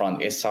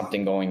upfront, is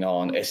something going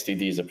on?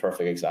 STD is a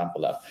perfect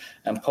example of.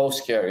 And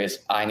post-care is,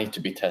 I need to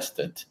be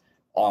tested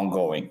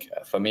ongoing.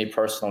 For me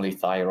personally,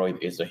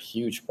 thyroid is a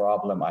huge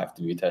problem. I have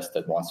to be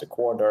tested once a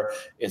quarter.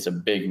 It's a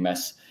big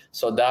mess.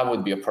 So that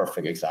would be a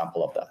perfect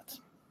example of that.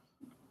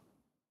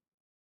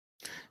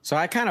 So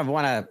I kind of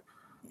want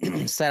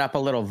to set up a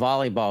little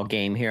volleyball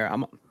game here.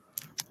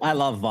 I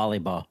love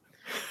volleyball,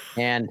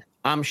 and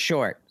I'm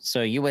short,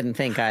 so you wouldn't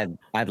think I'd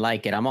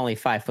like it. I'm only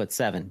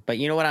 5'7", but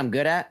you know what I'm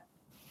good at?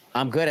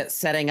 I'm good at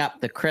setting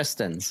up the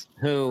Kristens,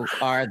 who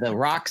are the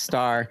rock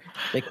star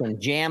that can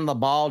jam the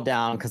ball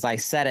down because I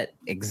set it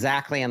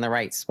exactly in the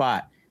right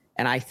spot.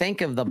 And I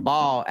think of the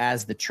ball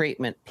as the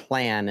treatment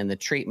plan and the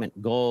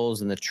treatment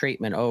goals and the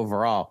treatment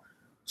overall.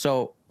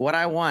 So what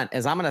I want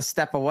is I'm going to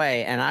step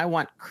away, and I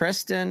want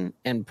Kristen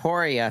and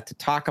Pouria to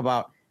talk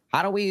about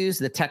how do we use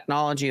the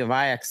technology of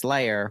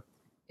IXLayer,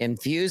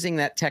 infusing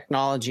that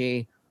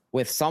technology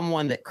with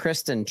someone that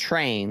Kristen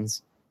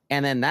trains,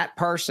 and then that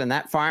person,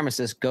 that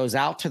pharmacist, goes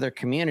out to their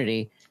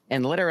community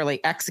and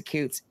literally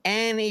executes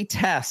any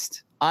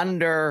test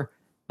under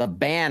the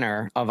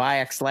banner of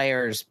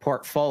IXLayer's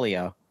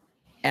portfolio.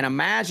 And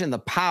imagine the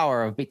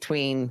power of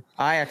between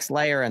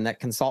IXLayer and that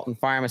consultant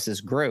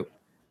pharmacist group.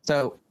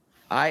 So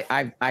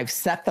I've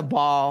set the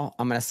ball.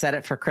 I'm going to set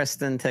it for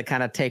Kristen to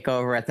kind of take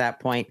over at that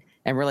point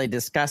and really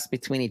discuss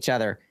between each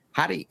other.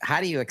 How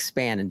do you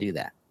expand and do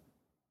that?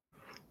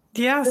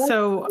 Yeah,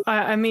 so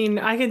I mean,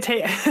 I can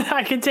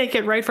take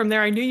it right from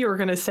there. I knew you were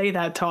going to say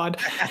that, Todd,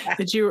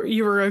 that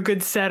you were a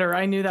good setter.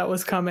 I knew that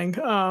was coming.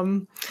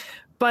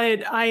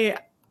 But I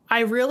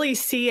really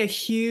see a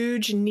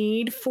huge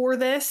need for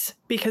this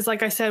because,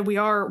 like I said,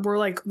 we're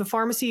like the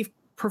pharmacy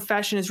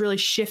profession is really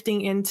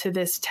shifting into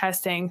this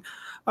testing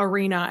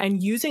arena,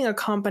 and using a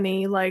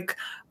company like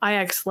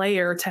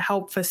IXLayer to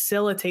help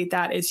facilitate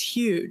that is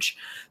huge.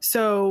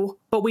 So,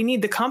 but we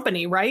need the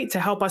company, right, to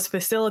help us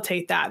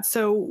facilitate that.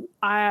 So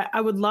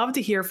I would love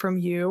to hear from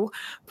you,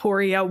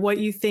 Pouria, what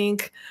you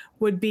think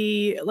would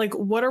be like,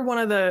 what are one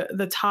of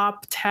the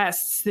top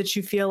tests that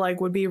you feel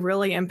like would be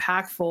really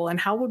impactful, and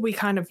how would we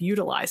kind of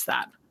utilize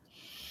that?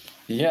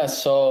 Yeah,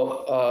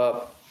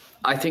 so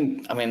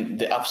I mean,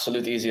 the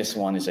absolute easiest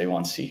one is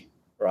A1C,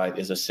 right?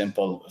 It's a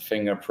simple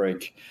finger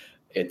prick.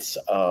 It's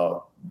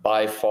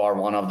by far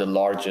one of the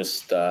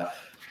largest. I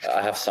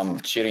have some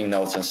cheating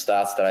notes and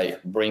stats that I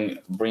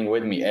bring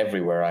with me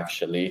everywhere,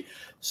 actually.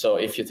 So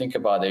if you think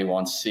about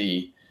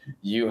A1C,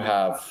 you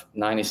have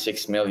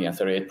 96 million,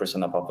 38%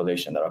 of the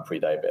population that are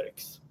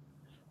pre-diabetics.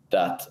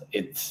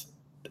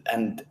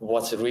 And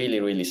what's really,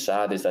 really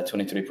sad is that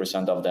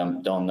 23% of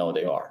them don't know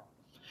they are.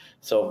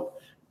 So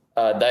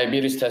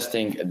diabetes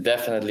testing,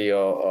 definitely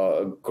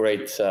a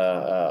great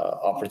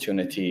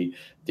opportunity.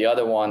 The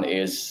other one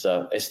is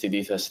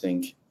STD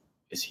testing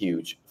is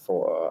huge.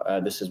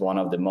 This is one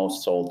of the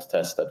most sold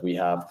tests that we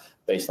have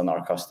based on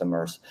our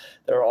customers.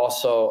 There are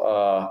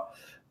also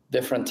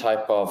different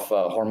type of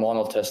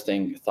hormonal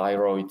testing,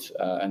 thyroid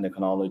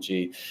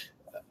endocrinology.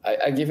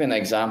 I give you an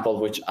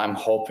example, which I'm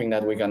hoping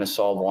that we're going to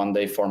solve one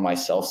day for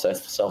myself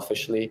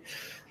selfishly.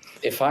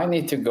 If I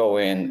need to go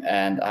in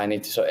and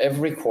so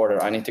every quarter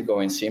I need to go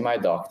and see my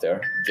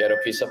doctor, get a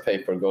piece of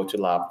paper, go to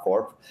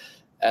LabCorp,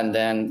 and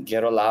then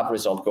get a lab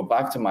result, go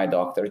back to my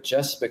doctor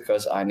just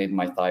because I need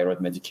my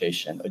thyroid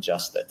medication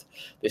adjusted.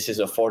 This is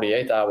a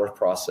 48-hour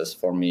process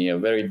for me, a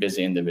very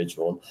busy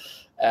individual.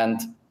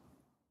 And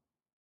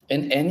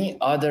in any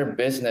other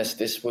business,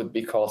 this would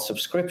be called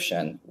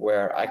subscription,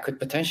 where I could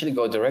potentially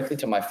go directly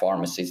to my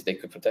pharmacies. They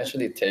could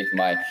potentially take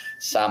my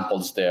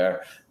samples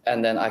there,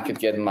 and then I could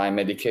get my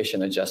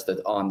medication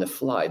adjusted on the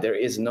fly. There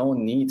is no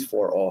need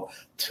for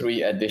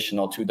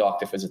 2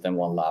 doctor visits and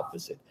 1 lab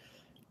visit.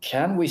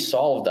 Can we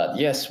solve that?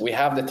 Yes, we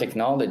have the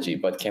technology,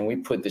 but can we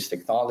put this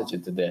technology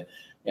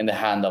in the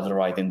hand of the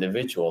right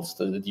individuals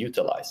to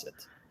utilize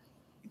it?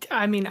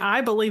 I mean,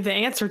 I believe the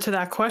answer to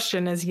that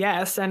question is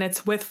yes, and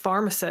it's with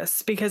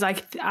pharmacists, because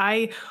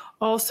I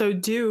also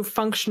do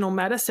functional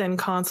medicine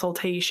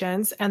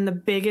consultations, and the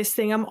biggest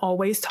thing I'm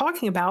always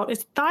talking about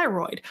is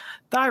thyroid.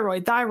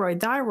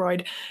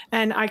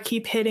 And I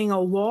keep hitting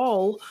a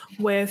wall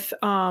with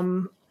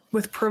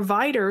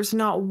providers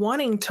not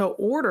wanting to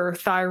order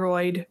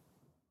thyroid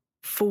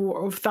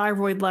for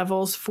thyroid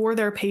levels for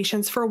their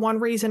patients for one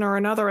reason or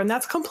another. And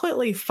that's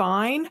completely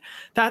fine.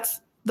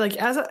 That's like,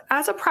 as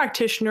a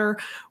practitioner,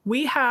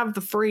 we have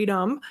the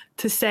freedom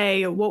to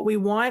say what we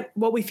want,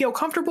 what we feel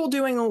comfortable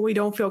doing, and what we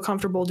don't feel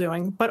comfortable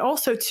doing. But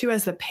also too,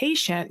 as the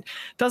patient,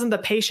 doesn't the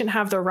patient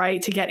have the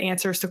right to get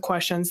answers to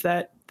questions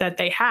that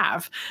they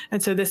have?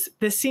 And so this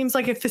seems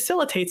like it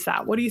facilitates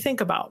that. What do you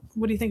think about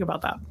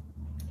that?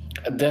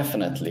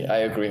 Definitely. I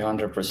agree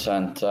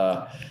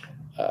 100%.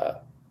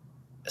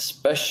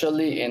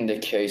 Especially in the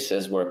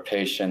cases where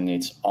patient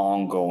needs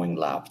ongoing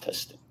lab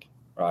testing,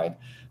 right?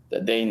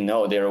 That they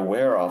know, they're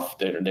aware of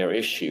their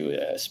issue,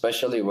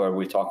 especially where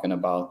we're talking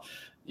about,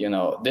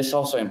 this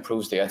also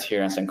improves the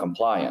adherence and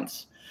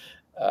compliance.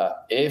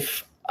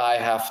 If I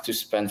have to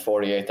spend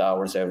 48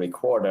 hours every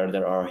quarter,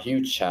 there are a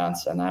huge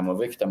chance, and I'm a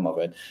victim of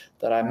it,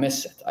 that I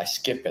miss it, I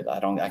skip it,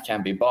 I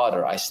can't be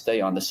bothered, I stay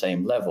on the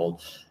same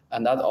level.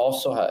 And that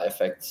also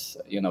affects,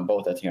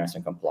 both adherence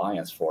and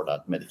compliance for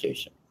that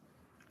medication.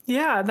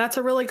 Yeah, that's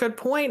a really good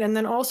point. And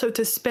then also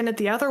to spin it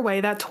the other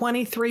way, that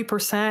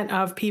 23%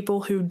 of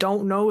people who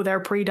don't know they're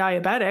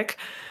pre-diabetic,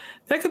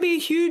 that could be a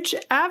huge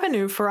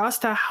avenue for us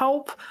to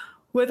help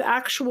with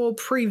actual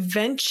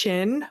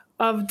prevention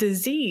of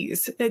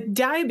disease.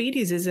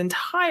 Diabetes is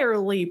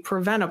entirely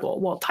preventable.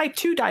 Well, type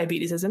 2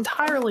 diabetes is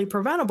entirely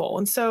preventable.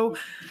 And so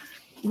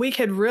we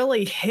could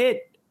really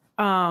hit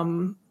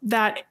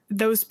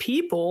those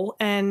people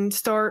and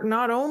start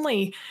not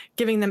only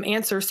giving them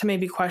answers to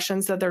maybe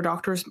questions that their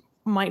doctors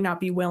might not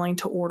be willing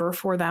to order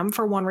for them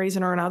for one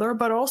reason or another,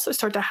 but also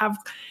start to have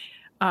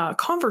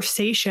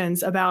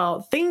conversations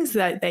about things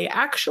that they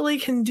actually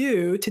can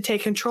do to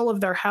take control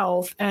of their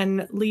health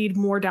and lead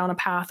more down a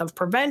path of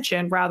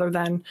prevention rather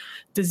than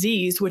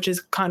disease, which is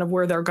kind of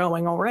where they're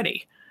going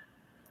already.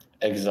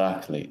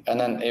 Exactly. And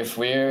then if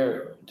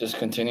we're just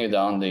continue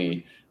down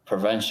the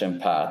prevention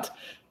path,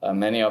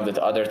 many of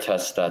the other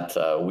tests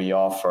that we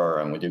offer,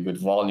 and we do good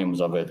volumes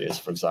of it, is,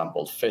 for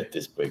example, FIT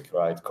is big,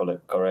 right?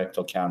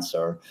 Colorectal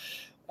cancer,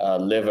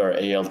 liver,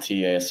 ALT,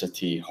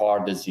 AST,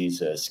 heart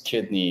diseases,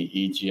 kidney,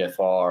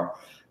 EGFR,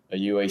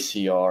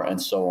 UACR, and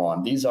so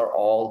on. These are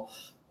all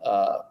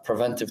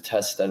preventive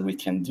tests that we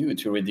can do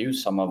to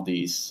reduce some of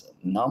these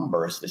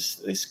numbers,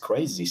 these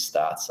crazy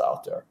stats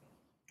out there.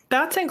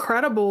 That's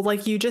incredible,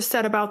 like you just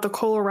said about the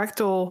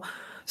colorectal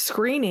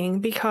screening,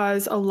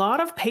 because a lot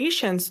of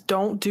patients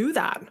don't do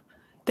that.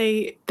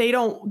 They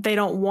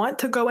don't want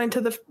to go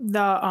into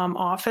the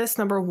office,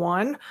 number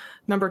one.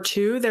 Number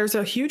two, there's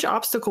a huge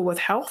obstacle with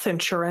health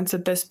insurance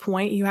at this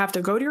point. You have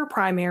to go to your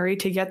primary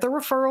to get the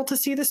referral to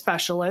see the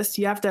specialist.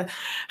 You have to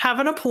have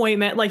an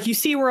appointment. Like, you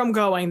see where I'm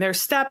going.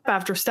 There's step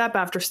after step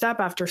after step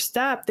after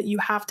step that you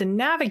have to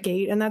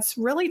navigate, and that's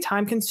really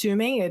time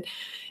consuming.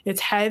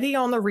 It's heavy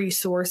on the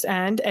resource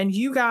end, and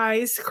you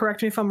guys,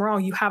 correct me if I'm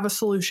wrong, you have a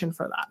solution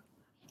for that.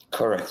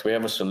 Correct. We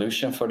have a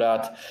solution for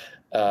that.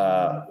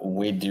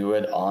 We do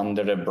it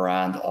under the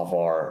brand of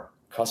our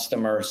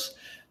customers,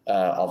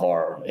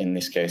 in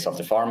this case, of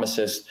the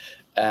pharmacist.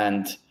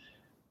 And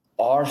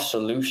our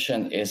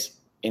solution is,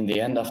 in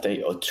the end of the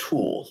day, a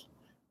tool,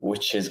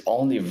 which is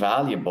only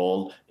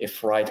valuable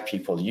if right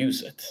people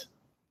use it.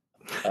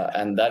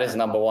 And that is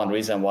number one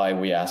reason why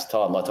we asked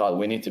Todd,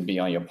 we need to be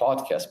on your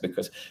podcast,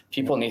 because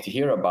people need to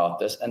hear about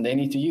this and they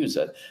need to use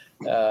it.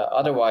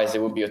 Otherwise,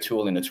 it would be a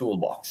tool in a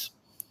toolbox.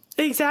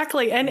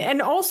 Exactly.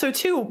 And also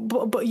too,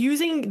 but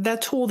using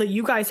that tool that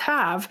you guys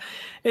have,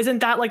 isn't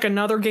that like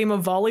another game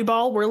of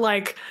volleyball? We're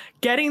like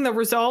getting the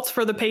results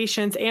for the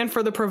patients and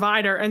for the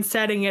provider and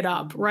setting it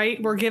up,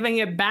 right? We're giving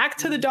it back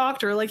to the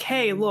doctor like,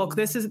 hey, look,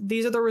 these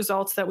are the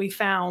results that we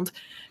found.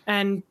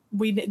 And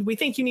we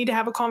think you need to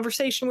have a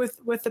conversation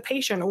with the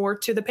patient, or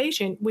to the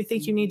patient, we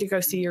think you need to go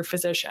see your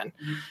physician.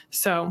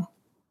 So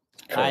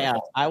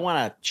I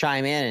want to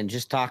chime in and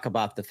just talk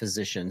about the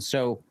physician.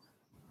 So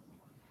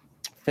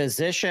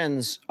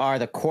physicians are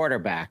the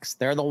quarterbacks.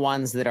 They're the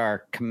ones that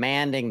are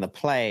commanding the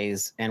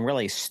plays and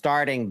really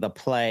starting the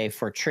play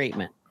for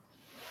treatment.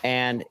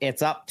 And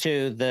it's up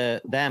to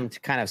them to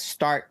kind of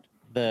start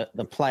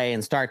the play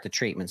and start the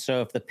treatment.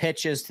 So if the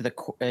pitch is to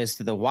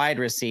the wide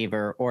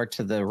receiver or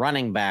to the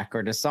running back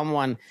or to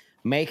someone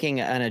making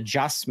an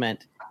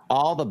adjustment,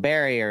 all the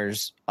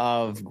barriers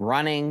of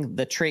running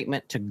the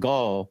treatment to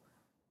goal,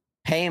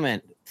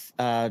 payment,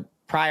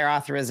 prior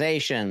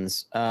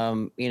authorizations,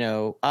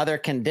 other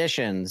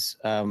conditions,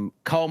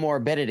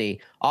 comorbidity,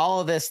 all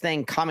of this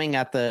thing coming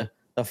at the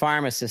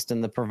pharmacist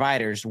and the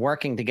providers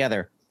working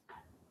together.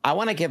 I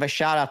want to give a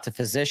shout out to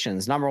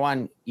physicians. Number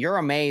one, you're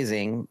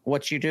amazing.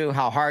 What you do,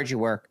 how hard you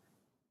work.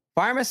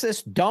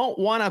 Pharmacists don't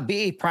want to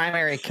be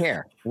primary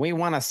care. We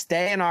want to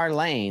stay in our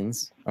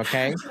lanes,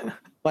 okay?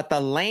 But the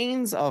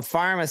lanes of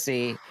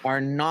pharmacy are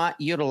not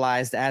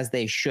utilized as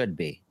they should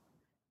be.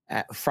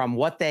 From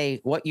what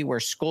you were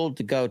schooled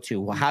to go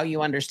to, how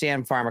you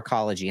understand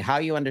pharmacology, how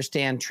you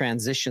understand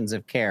transitions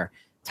of care,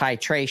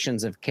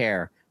 titrations of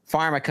care,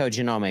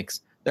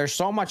 pharmacogenomics. There's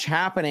so much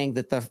happening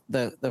that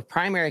the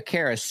primary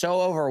care is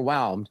so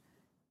overwhelmed.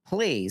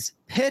 Please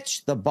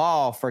pitch the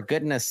ball, for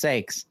goodness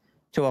sakes,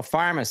 to a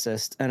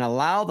pharmacist and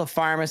allow the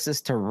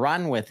pharmacist to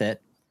run with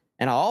it,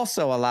 and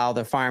also allow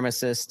the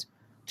pharmacist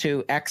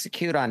to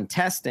execute on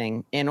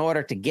testing in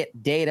order to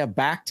get data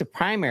back to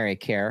primary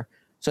care,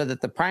 so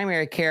that the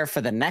primary care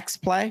for the next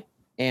play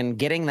and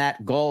getting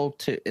that goal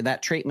to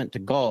that treatment to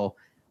goal,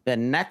 the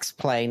next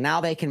play,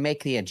 now they can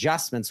make the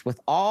adjustments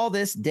with all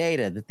this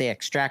data that they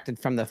extracted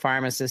from the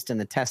pharmacist and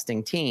the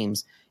testing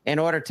teams in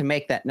order to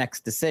make that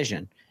next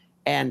decision.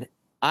 And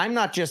I'm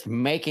not just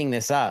making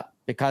this up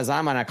because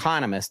I'm an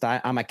economist.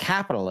 I'm a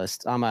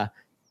capitalist. I'm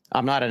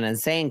not an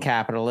insane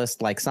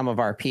capitalist like some of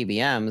our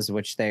PBMs,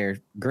 which they're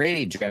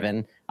greedy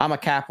driven. I'm a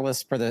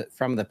capitalist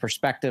from the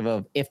perspective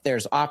of, if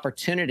there's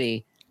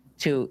opportunity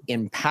to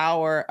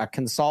empower a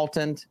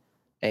consultant,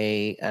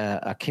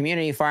 a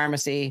community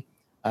pharmacy,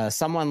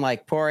 someone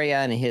like Poria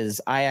and his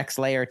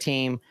IXLayer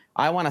team,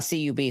 I want to see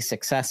you be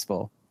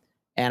successful.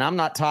 And I'm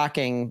not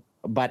talking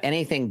about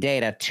anything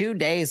data. 2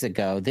 days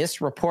ago, this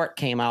report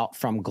came out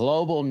from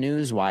Global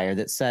Newswire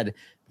that said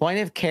point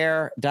of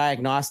care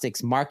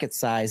diagnostics market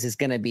size is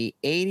going to be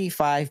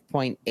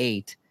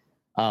 85.8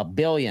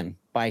 billion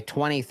by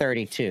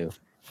 2032.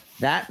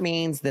 That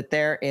means that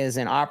there is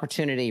an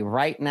opportunity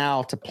right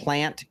now to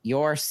plant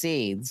your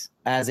seeds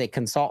as a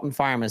consultant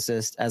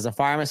pharmacist, as a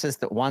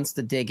pharmacist that wants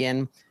to dig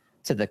in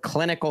to the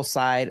clinical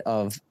side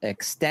of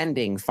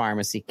extending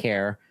pharmacy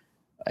care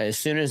as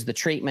soon as the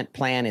treatment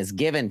plan is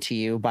given to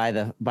you by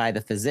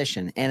the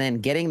physician, and then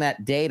getting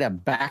that data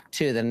back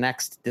to the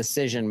next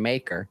decision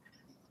maker,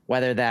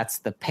 whether that's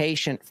the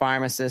patient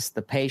pharmacist,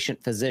 the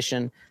patient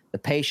physician, the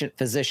patient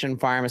physician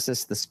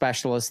pharmacist, the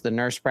specialist, the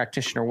nurse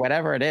practitioner,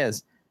 whatever it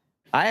is.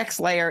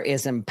 IXLayer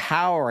is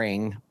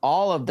empowering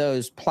all of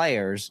those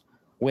players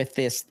with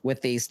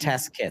these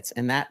test kits.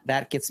 And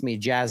that gets me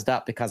jazzed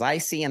up, because I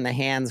see in the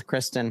hands,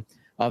 Kristen,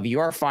 of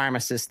your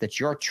pharmacist that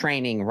you're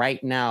training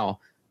right now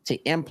to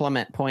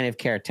implement point of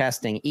care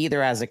testing,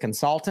 either as a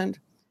consultant,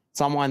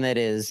 someone that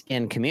is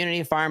in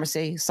community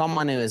pharmacy,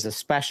 someone who is a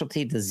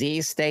specialty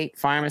disease state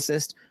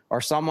pharmacist,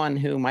 or someone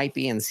who might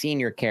be in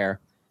senior care.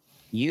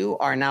 You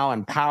are now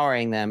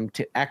empowering them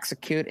to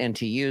execute and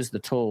to use the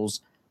tools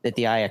that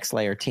the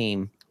IXLayer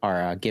team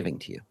are giving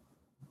to you.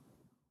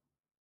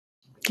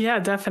 Yeah,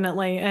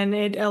 definitely. And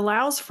it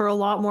allows for a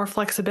lot more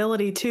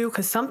flexibility too,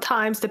 because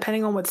sometimes,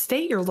 depending on what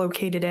state you're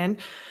located in,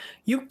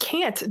 you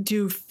can't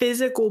do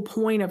physical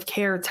point of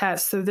care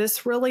tests. So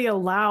this really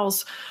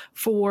allows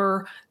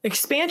for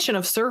expansion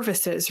of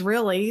services,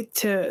 really,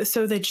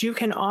 so that you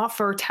can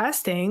offer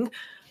testing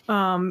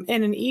in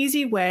an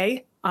easy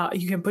way.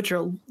 You can put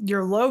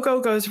your logo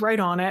goes right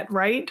on it,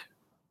 right?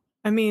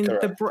 I mean,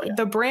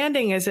 the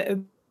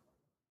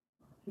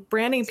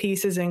branding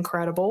piece is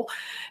incredible,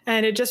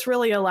 and it just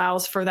really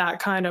allows for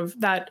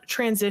that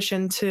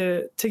transition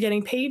to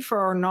getting paid for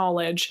our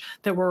knowledge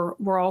that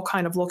we're all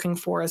kind of looking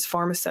for as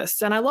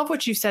pharmacists. And I love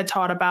what you said,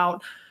 Todd,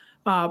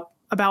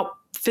 about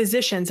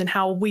physicians and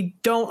how we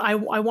don't. I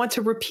want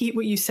to repeat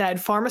what you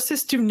said.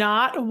 Pharmacists do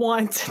not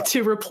want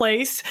to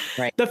replace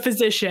the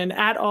physician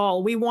at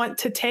all. We want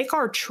to take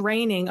our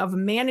training of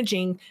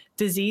managing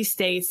disease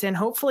states and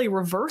hopefully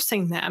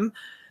reversing them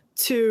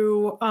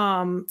to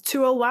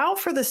allow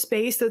for the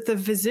space that the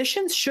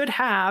physicians should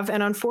have,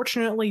 and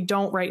unfortunately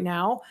don't right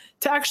now,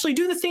 to actually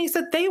do the things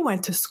that they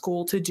went to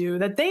school to do,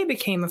 that they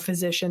became a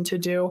physician to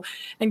do.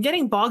 And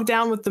getting bogged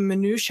down with the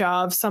minutia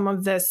of some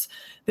of this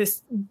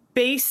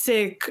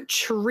basic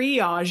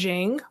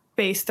triaging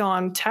based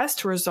on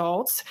test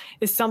results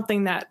is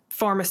something that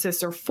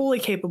pharmacists are fully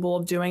capable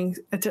of doing,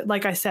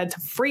 like I said,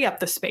 to free up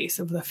the space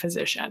of the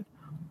physician.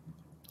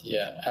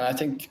 Yeah, and I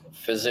think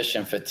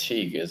physician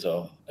fatigue is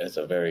a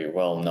very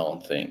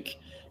well-known thing.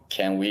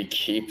 Can we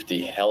keep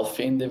the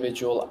healthy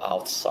individual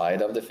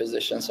outside of the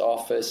physician's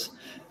office?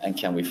 And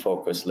can we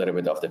focus a little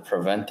bit of the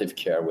preventive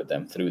care with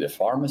them through the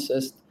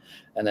pharmacist?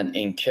 And then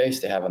in case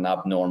they have an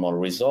abnormal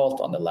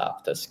result on the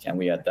lab test, can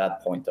we at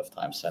that point of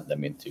time send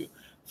them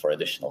for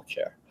additional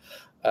care?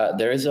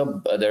 There is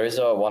one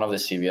of the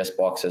CVS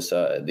boxes,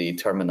 the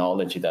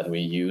terminology that we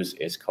use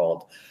is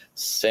called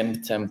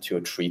symptom to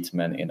a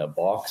treatment in a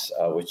box,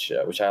 which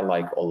I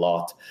like a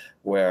lot,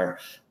 where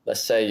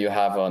let's say you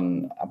have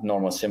an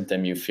abnormal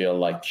symptom, you feel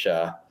like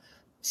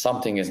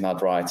something is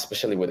not right,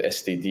 especially with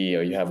STD,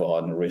 or you have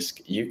a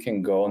risk. You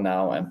can go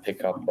now and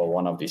pick up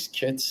one of these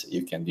kits.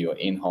 You can do an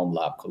in-home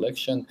lab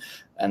collection,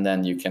 and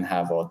then you can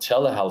have a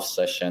telehealth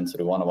session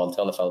through one of our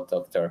telehealth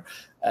doctor.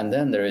 And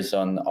then there is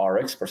an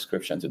RX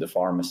prescription to the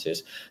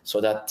pharmacist.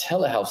 So that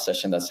telehealth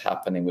session that's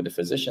happening with the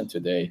physician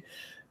today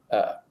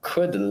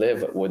could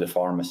live with the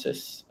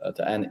pharmacist,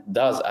 and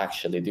does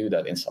actually do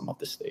that in some of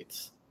the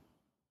states.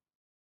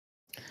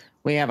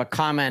 We have a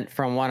comment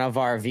from one of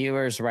our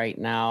viewers right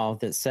now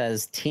that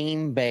says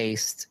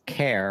team-based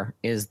care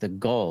is the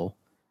goal.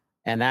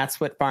 And that's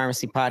what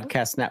Pharmacy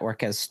Podcast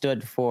Network has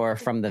stood for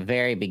from the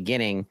very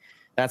beginning.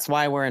 That's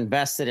why we're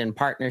invested in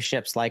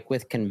partnerships like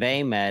with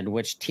ConveyMed,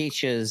 which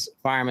teaches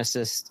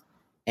pharmacists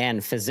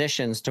and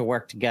physicians to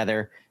work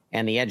together,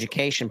 and the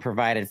education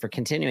provided for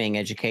continuing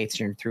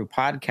education through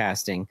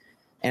podcasting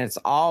And it's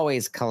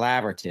always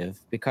collaborative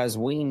because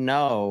we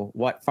know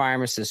what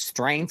pharmacists'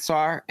 strengths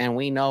are and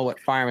we know what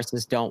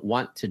pharmacists don't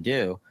want to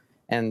do.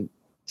 And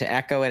to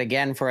echo it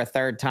again for a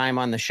third time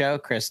on the show,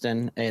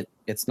 Kristen,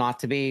 it's not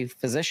to be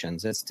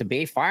physicians, it's to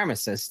be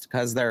pharmacists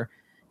because they're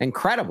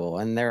incredible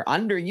and they're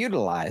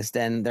underutilized,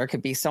 and there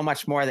could be so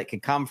much more that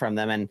could come from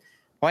them. And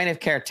point of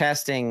care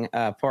testing,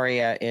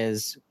 Poria,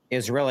 is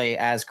really,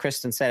 as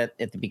Kristen said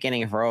at the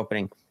beginning of her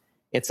opening,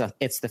 it's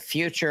the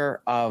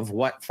future of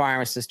what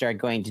pharmacists are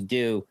going to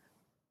do.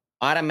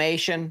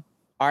 Automation,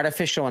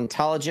 artificial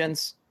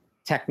intelligence,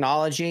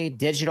 technology,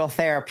 digital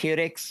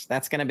therapeutics.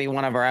 That's going to be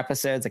one of our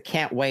episodes. I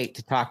can't wait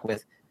to talk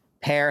with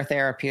Pear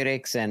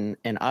Therapeutics and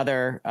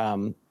other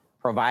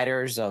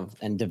providers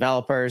and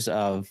developers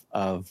of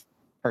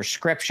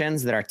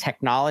prescriptions that are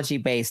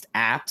technology-based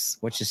apps,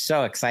 which is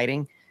so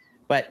exciting.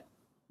 But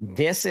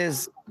this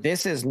is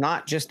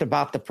not just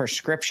about the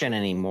prescription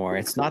anymore.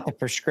 It's not the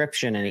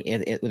prescription.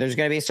 There's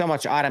going to be so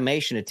much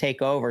automation to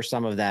take over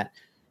some of that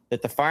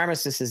the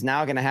pharmacist is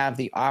now going to have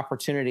the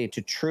opportunity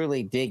to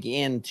truly dig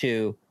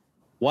into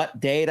what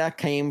data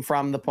came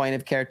from the point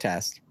of care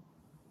test.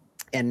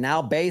 And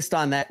now based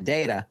on that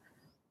data,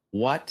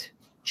 what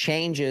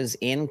changes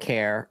in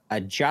care,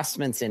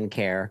 adjustments in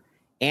care,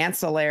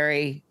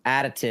 ancillary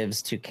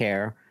additives to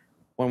care.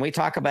 When we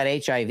talk about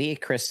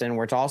HIV, Kristen,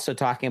 we're also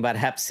talking about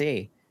Hep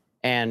C.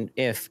 And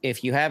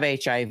if you have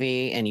HIV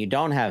and you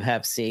don't have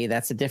Hep C,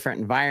 that's a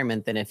different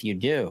environment than if you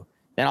do.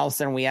 Then all of a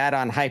sudden we add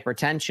on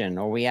hypertension,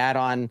 or we add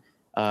on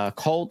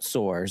cold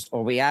sores,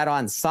 or we add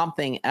on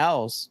something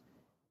else.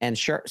 And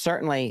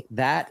certainly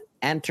that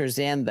enters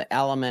in the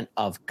element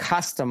of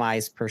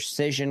customized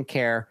precision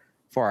care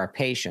for our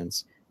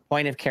patients.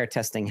 Point of care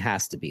testing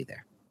has to be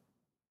there.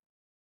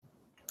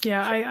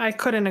 Yeah, I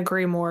couldn't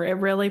agree more. It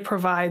really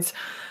provides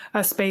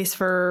a space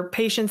for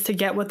patients to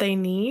get what they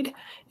need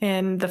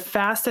in the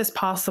fastest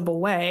possible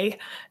way.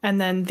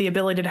 And then the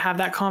ability to have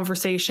that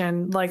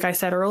conversation, like I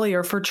said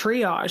earlier, for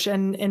triage.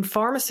 And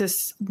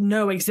pharmacists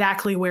know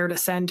exactly where to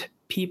send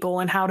people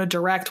and how to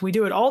direct. We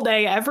do it all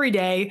day, every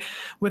day,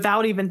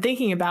 without even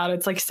thinking about it.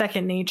 It's like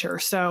second nature.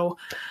 So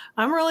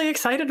I'm really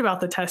excited about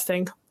the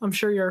testing. I'm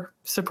sure you're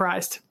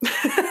surprised.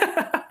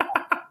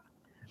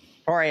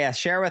 Poria,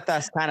 share with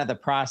us kind of the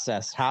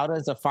process. How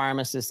does a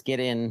pharmacist get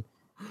in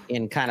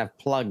kind of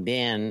plugged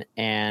in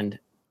and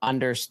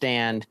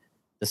understand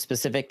the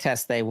specific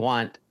test they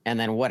want, and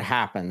then what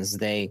happens?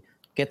 They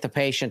get the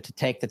patient to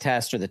take the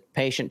test, or the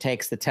patient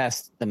takes the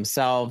test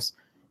themselves,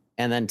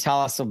 and then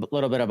tell us a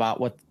little bit about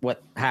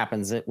what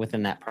happens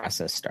within that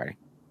process starting.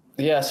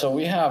 Yeah, so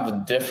we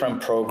have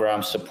different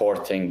programs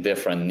supporting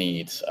different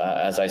needs.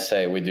 As I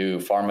say, we do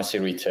pharmacy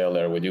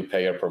retailer, we do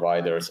payer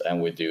providers,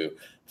 and we do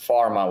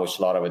pharma, which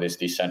a lot of it is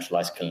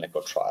decentralized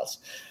clinical trials.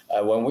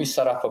 When we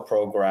set up a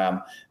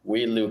program,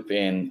 we loop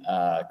in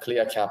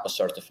CLIA CAPA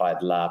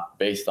certified lab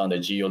based on the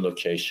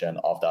geolocation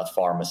of that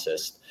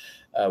pharmacist.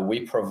 We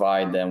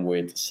provide them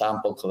with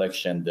sample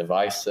collection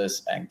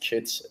devices and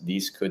kits.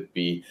 These could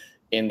be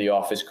in the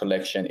office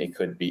collection, it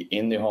could be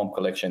in the home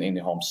collection, in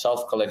the home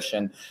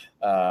self-collection.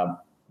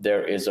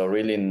 There is a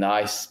really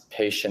nice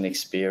patient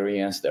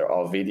experience. There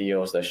are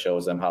videos that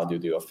shows them how to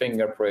do a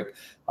finger prick,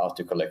 how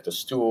to collect a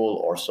stool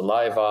or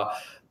saliva,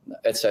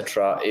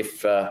 etc.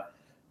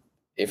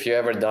 If you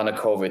ever done a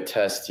COVID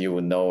test, you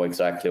would know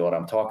exactly what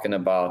I'm talking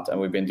about.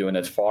 And we've been doing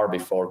it far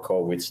before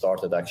COVID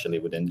started, actually,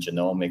 within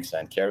genomics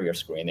and carrier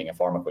screening and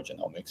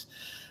pharmacogenomics.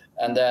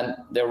 And then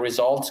the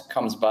result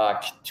comes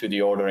back to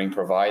the ordering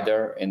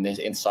provider.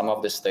 In some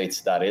of the states,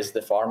 that is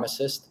the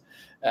pharmacist.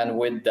 And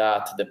with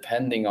that,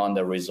 depending on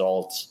the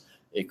results,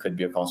 it could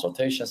be a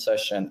consultation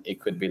session. It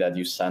could be that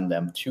you send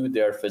them to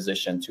their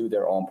physician, to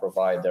their own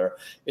provider.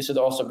 It should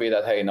also be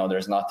that, hey, no,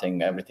 there's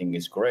nothing, everything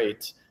is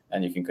great,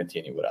 and you can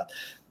continue with that.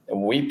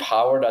 We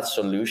power that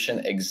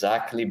solution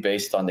exactly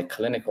based on the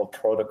clinical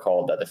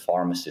protocol that the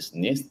pharmacist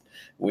needs.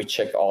 We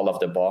check all of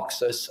the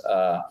boxes,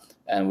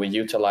 and we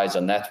utilize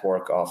a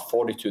network of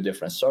 42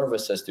 different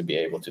services to be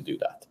able to do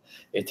that.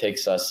 It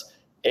takes us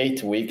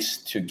 8 weeks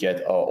to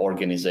get our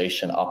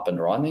organization up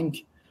and running.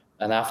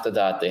 And after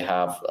that, they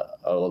have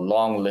a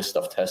long list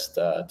of tests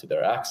to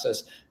their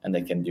access, and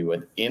they can do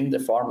it in the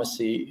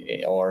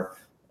pharmacy or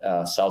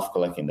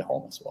self-collect in the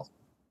home as well.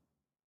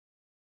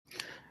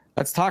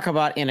 Let's talk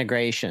about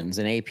integrations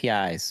and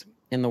APIs.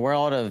 In the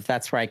world of,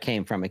 that's where I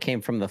came from. It came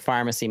from the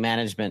pharmacy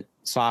management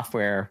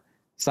software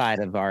side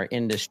of our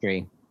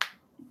industry.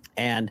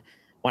 And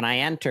when I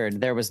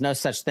entered, there was no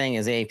such thing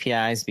as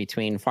APIs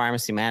between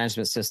pharmacy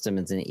management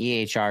systems and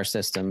EHR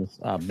systems,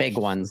 big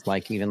ones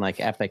like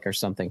Epic or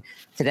something.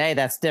 Today,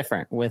 that's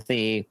different with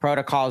the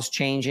protocols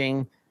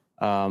changing,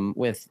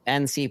 with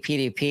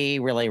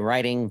NCPDP really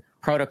writing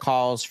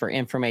protocols for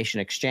information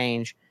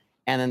exchange.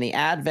 And then the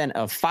advent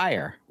of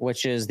FHIR,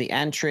 which is the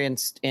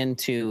entrance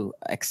into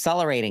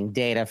accelerating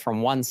data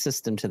from one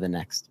system to the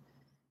next.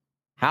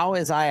 How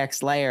is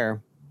IXLayer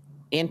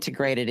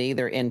integrated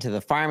either into the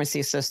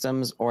pharmacy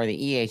systems or the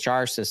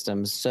EHR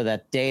systems so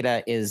that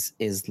data is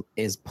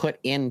put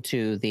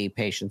into the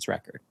patient's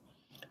record?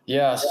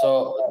 Yeah,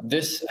 so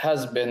this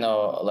has been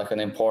an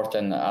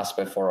important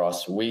aspect for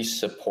us. We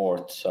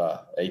support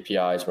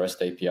APIs,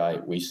 REST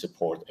API. We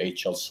support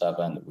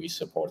HL7. We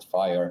support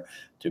FHIR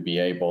to be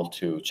able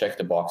to check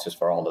the boxes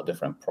for all the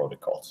different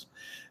protocols.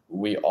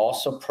 We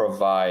also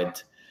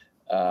provide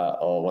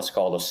what's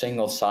called a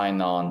single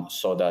sign-on,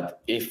 so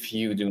that if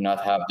you do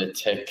not have the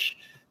tech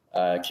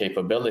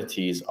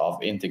capabilities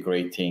of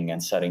integrating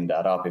and setting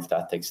that up, if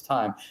that takes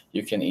time,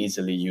 you can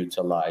easily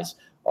utilize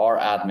our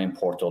admin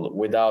portal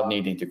without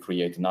needing to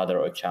create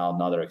another account,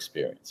 another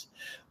experience.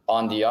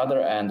 On the other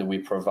end, we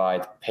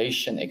provide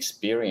patient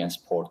experience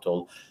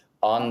portal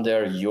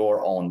under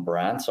your own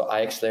brand. So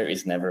IXLayer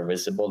is never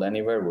visible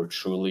anywhere. We're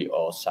truly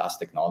a SaaS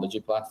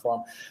technology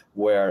platform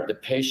where the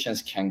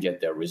patients can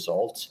get their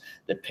results.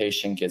 The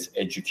patient gets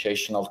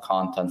educational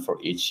content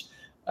for each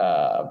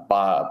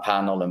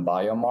panel and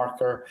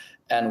biomarker.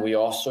 And we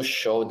also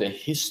show the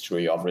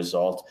history of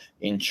result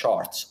in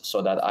charts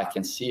so that I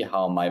can see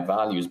how my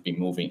values be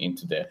moving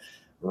into the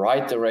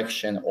right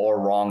direction or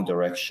wrong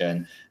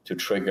direction to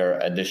trigger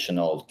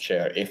additional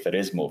care if it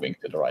is moving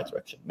to the right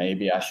direction.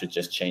 Maybe I should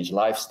just change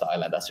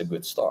lifestyle, and that's a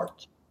good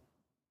start.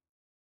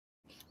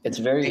 It's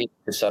very easy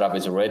to set up.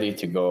 It's ready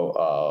to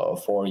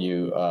go for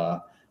you.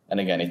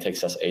 And again, it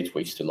takes us 8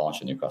 weeks to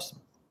launch a new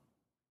customer.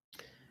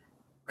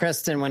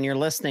 Kristen, when you're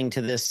listening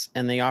to this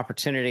and the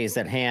opportunities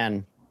at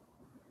hand,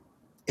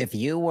 if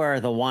you were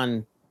the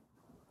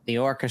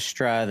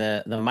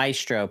orchestra, the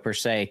maestro per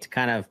se, to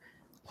kind of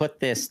put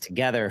this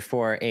together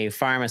for a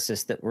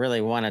pharmacist that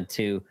really wanted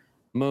to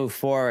move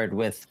forward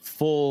with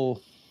full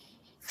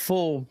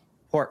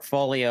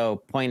portfolio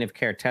point of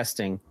care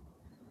testing,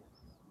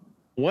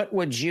 what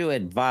would you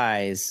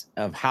advise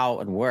of how it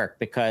would work?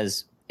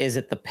 Because is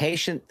it the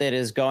patient that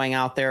is going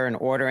out there and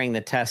ordering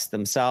the test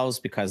themselves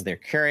because they're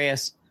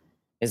curious?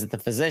 Is it the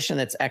physician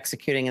that's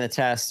executing the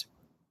test?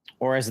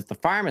 Or is it the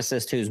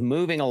pharmacist who's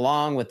moving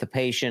along with the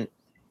patient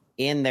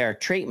in their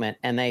treatment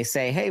and they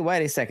say, hey,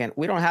 wait a second,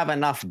 we don't have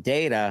enough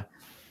data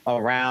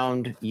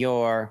around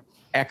your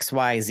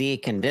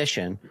XYZ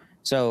condition.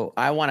 So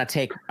I want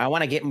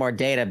to get more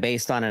data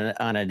based on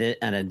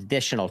an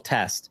additional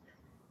test.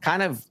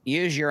 Kind of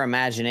use your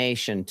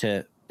imagination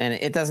and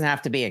it doesn't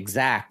have to be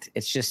exact.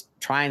 It's just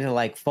trying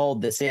to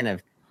fold this in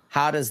of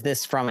how does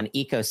this from an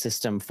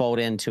ecosystem fold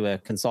into a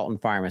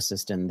consultant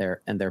pharmacist and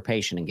their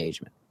patient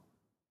engagement?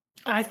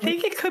 I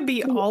think it could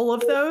be all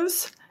of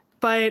those,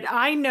 but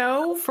I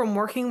know from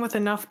working with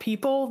enough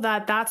people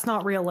that that's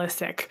not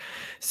realistic.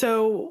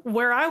 So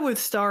where I would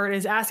start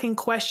is asking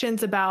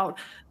questions about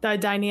the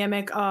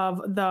dynamic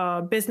of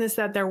the business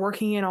that they're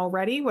working in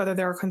already, whether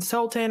they're a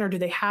consultant or do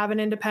they have an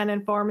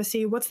independent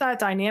pharmacy? What's that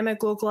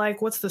dynamic look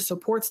like? What's the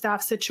support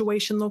staff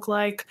situation look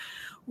like?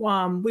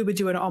 We would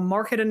do a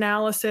market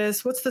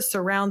analysis. What's the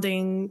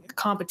surrounding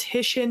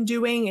competition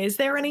doing? Is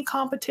there any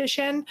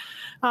competition?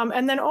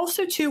 And then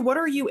also, too, what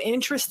are you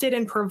interested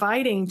in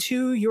providing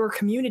to your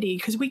community?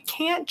 Because we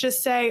can't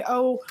just say,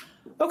 oh,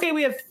 okay,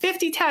 we have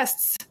 50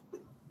 tests.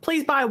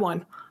 Please buy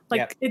one.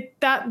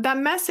 That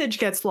message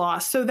gets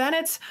lost. So then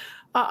it's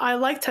I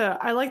like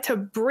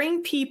to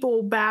bring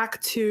people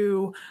back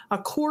to a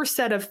core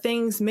set of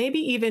things, maybe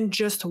even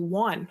just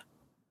one.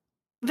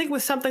 I think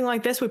with something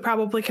like this, we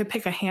probably could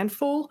pick a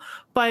handful,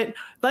 but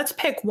let's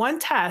pick one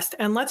test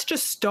and let's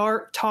just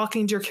start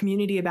talking to your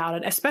community about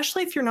it.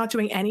 Especially if you're not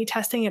doing any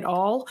testing at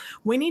all,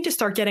 we need to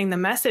start getting the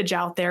message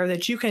out there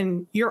that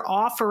you're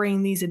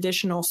offering these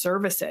additional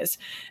services.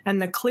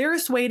 And the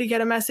clearest way to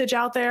get a message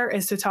out there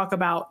is to talk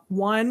about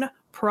one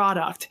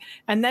product.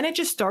 And then it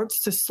just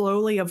starts to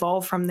slowly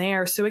evolve from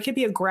there. So it could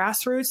be a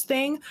grassroots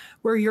thing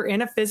where you're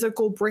in a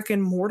physical brick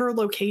and mortar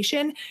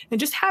location and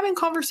just having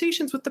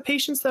conversations with the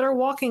patients that are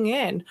walking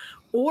in.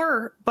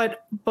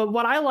 But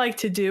what I like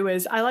to do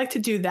is I like to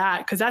do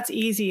that because that's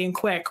easy and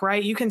quick,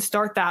 right? You can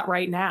start that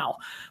right now,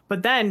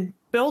 but then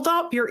build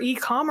up your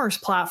e-commerce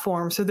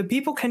platform so that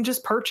people can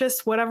just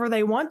purchase whatever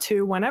they want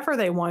to, whenever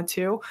they want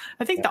to.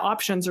 I think the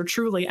options are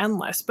truly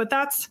endless, but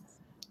that's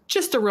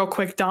just a real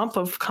quick dump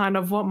of kind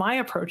of what my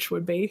approach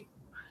would be.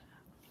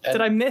 Did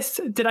I miss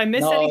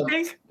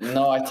anything?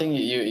 No, I think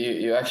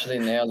you actually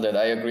nailed it.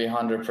 I agree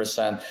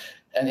 100%.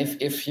 And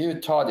if you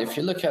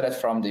look at it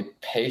from the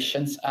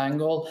patient's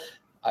angle,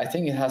 I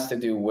think it has to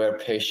do where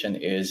patient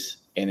is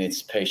in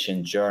its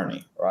patient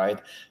journey, right?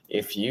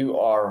 If you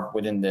are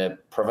within the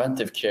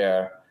preventive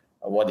care,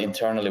 what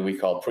internally we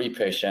call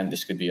pre-patient,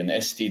 this could be an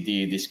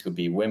STD, this could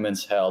be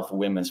women's health,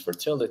 women's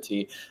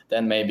fertility,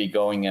 then maybe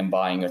going and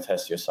buying a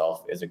test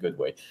yourself is a good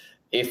way.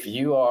 If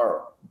you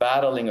are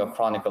battling a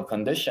chronic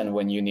condition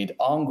when you need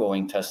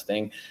ongoing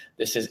testing,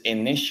 this is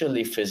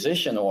initially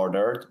physician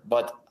ordered,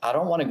 but I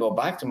don't want to go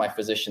back to my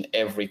physician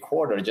every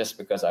quarter just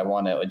because I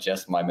want to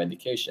adjust my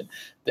medication.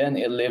 Then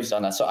it lives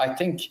on us. So I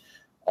think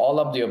all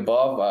of the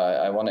above,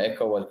 I want to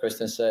echo what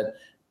Kristen said.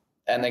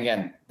 And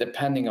again,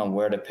 depending on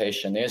where the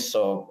patient is,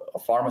 so a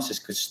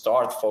pharmacist could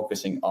start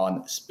focusing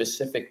on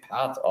specific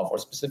path of or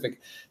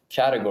specific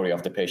category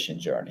of the patient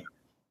journey,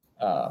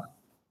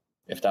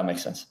 if that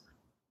makes sense.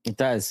 It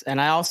does.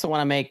 And I also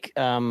want to make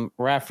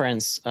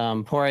reference,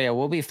 Poria,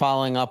 we'll be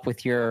following up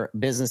with your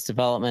business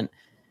development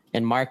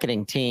and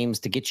marketing teams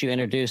to get you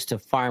introduced to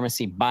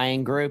pharmacy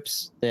buying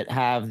groups that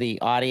have the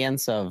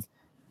audience of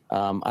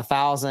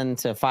 1,000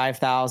 to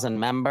 5,000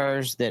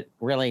 members that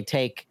really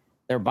take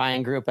their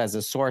buying group as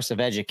a source of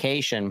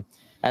education,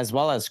 as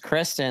well as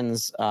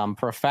Kristen's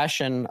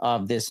profession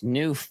of this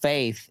new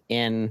faith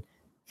in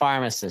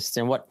pharmacists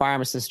and what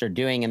pharmacists are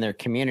doing in their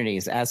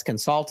communities as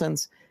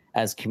consultants,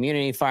 as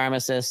community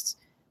pharmacists.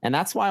 And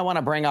that's why I want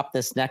to bring up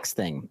this next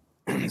thing.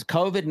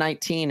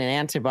 COVID-19 and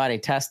antibody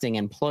testing,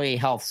 employee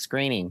health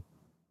screening.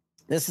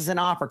 This is an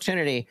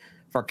opportunity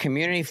for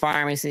community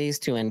pharmacies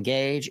to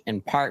engage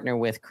and partner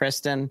with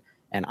Kristen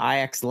and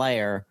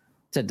IXLayer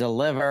to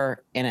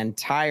deliver an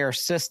entire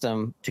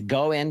system to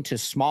go into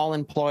small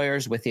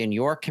employers within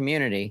your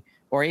community,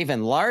 or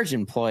even large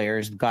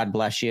employers, God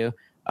bless you,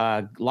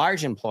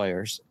 large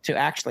employers, to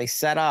actually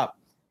set up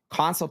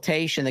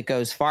consultation that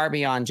goes far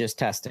beyond just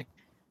testing.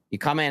 You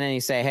come in and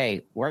you say,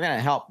 hey, we're going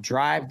to help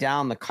drive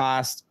down the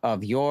cost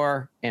of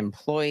your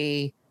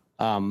employee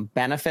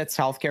benefits,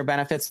 healthcare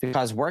benefits,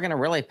 because we're going to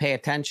really pay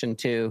attention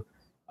to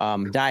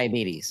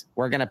diabetes.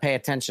 We're going to pay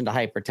attention to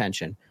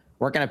hypertension.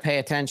 We're going to pay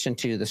attention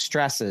to the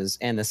stresses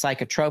and the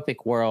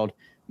psychotropic world,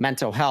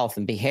 mental health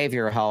and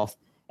behavioral health.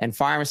 And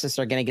pharmacists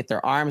are going to get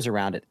their arms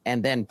around it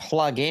and then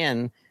plug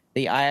in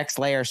the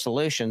IXLayer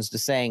solutions to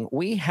saying,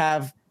 we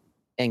have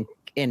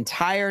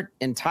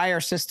entire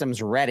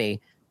systems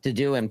ready to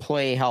do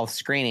employee health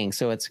screening.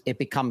 So it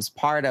becomes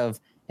part of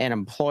an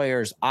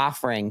employer's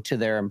offering to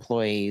their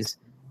employees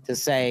to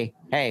say,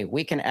 hey,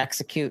 we can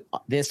execute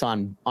this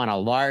on a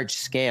large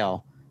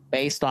scale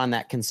based on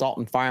that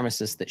consultant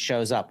pharmacist that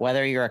shows up.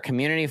 Whether you're a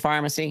community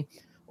pharmacy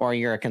or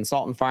you're a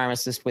consultant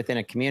pharmacist within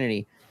a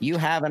community, you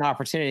have an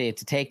opportunity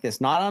to take this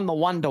not on the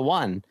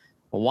one-to-one.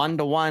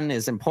 One-to-one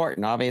is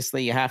important.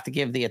 Obviously, you have to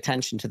give the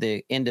attention to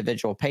the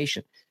individual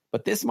patient,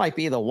 but this might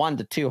be the 1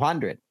 to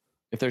 200.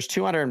 If there's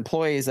 200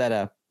 employees at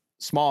a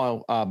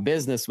small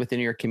business within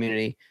your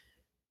community,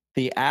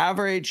 the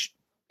average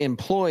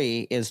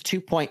employee is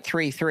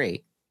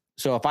 2.33.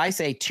 So if I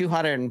say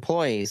 200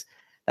 employees,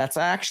 that's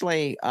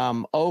actually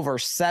over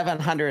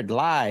 700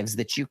 lives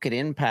that you could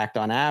impact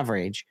on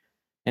average.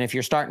 And if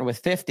you're starting with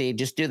 50,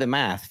 just do the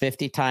math.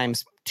 50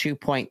 times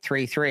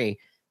 2.33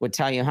 would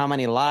tell you how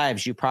many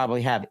lives you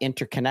probably have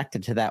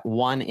interconnected to that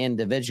one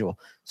individual.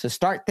 So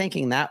start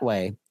thinking that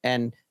way.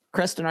 And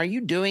Kristen, are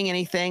you doing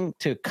anything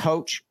to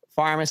coach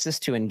pharmacists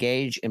to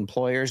engage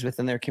employers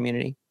within their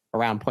community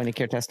around point of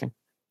care testing?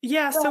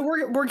 Yeah, so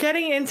we're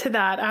getting into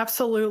that.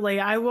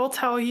 Absolutely. I will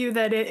tell you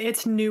that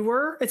it's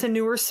newer. It's a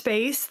newer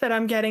space that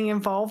I'm getting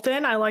involved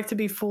in. I like to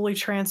be fully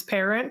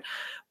transparent,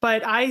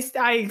 but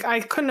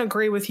I couldn't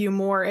agree with you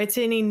more. It's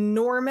an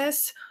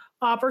enormous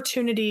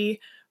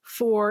opportunity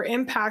for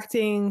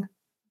impacting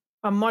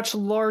a much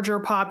larger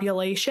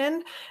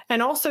population,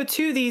 and also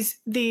too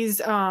these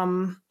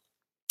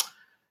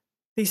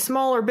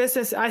smaller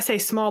business, I say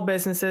small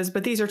businesses,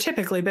 but these are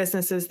typically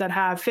businesses that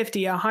have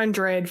 50,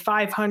 100,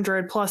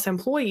 500 plus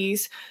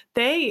employees.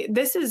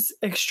 This is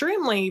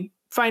extremely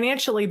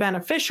financially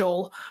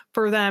beneficial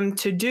for them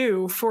to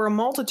do for a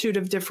multitude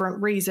of different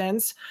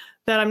reasons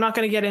that I'm not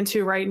going to get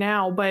into right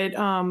now.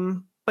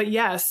 But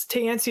yes,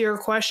 to answer your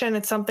question,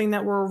 it's something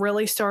that we're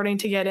really starting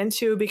to get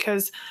into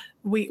because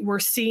we're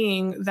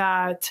seeing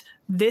that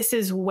this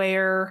is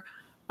where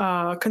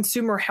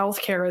consumer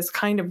healthcare is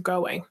kind of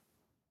going.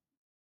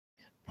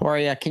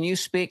 Poria, can you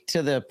speak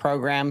to the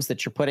programs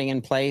that you're putting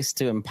in place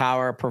to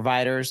empower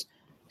providers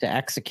to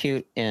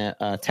execute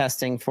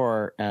testing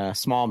for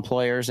small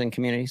employers and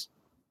communities?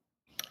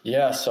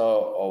 Yeah,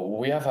 so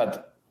we have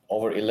had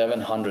over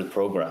 1,100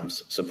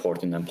 programs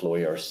supporting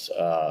employers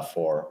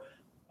for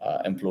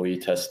employee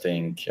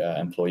testing,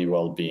 employee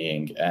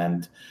well-being,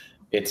 and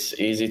it's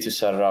easy to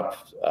set it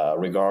up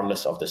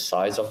regardless of the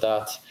size of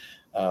that.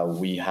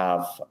 We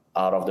have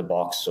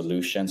out-of-the-box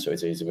solutions, so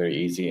it's very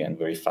easy and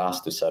very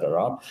fast to set it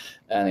up.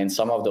 And in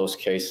some of those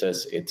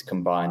cases, it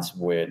combines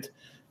with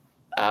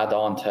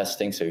add-on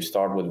testing. So you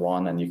start with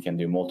one and you can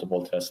do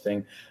multiple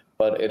testing.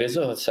 But it is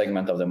a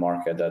segment of the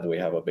market that we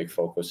have a big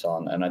focus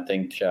on. And I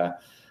think it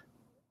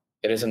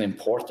is an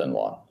important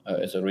one.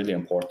 It's a really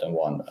important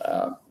one.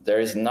 There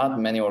is not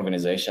many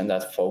organizations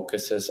that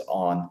focuses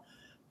on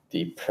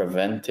the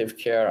preventive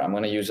care. I'm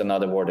going to use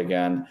another word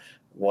again,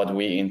 what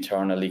we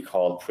internally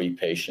call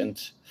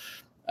pre-patient.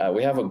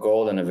 We have a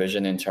goal and a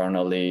vision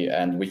internally,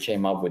 and we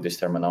came up with this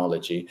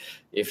terminology.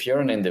 If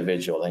you're an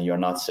individual and you're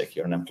not sick,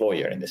 you're an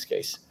employer in this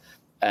case,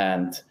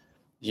 and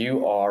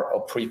you are a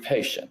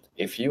pre-patient.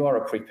 If you are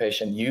a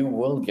pre-patient, you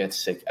will get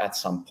sick at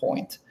some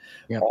point.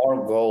 Yep. Our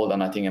goal,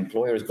 and I think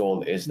employers'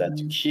 goal, is that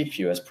to keep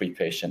you as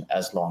pre-patient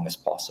as long as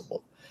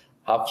possible.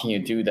 How can you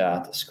do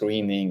that?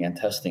 Screening and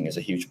testing is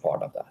a huge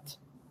part of that.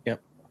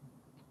 Yep.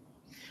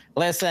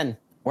 Listen,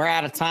 we're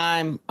out of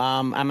time.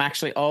 I'm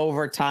actually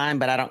over time,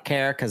 but I don't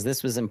care because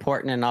this was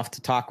important enough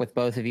to talk with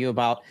both of you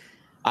about.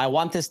 I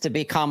want this to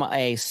become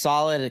a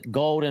solid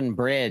golden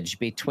bridge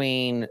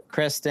between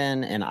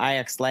Kristen and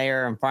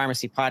IXLayer and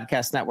Pharmacy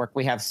Podcast Network.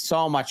 We have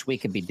so much we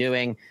could be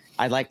doing.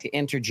 I'd like to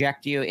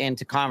interject you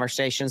into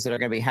conversations that are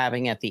going to be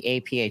happening at the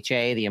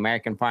APHA, the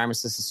American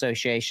Pharmacists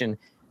Association.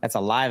 That's a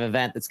live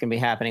event that's going to be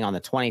happening on the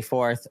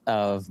 24th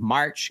of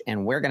March,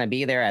 and we're going to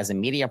be there as a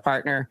media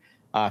partner.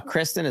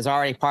 Kristen is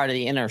already part of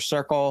the inner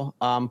circle,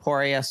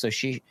 Poria, so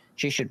she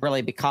should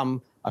really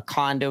become a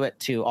conduit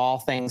to all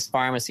things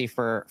pharmacy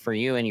for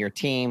you and your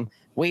team.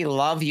 We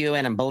love you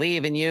and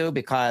believe in you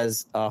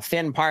because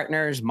Finn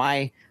Partners,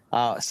 my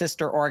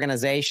sister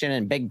organization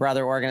and big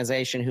brother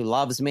organization who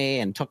loves me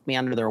and took me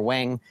under their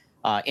wing,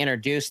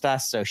 introduced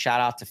us. So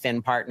shout out to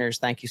Finn Partners.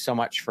 Thank you so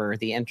much for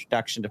the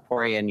introduction to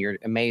Poria and your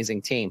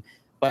amazing team.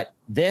 But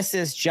this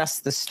is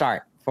just the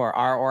start for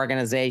our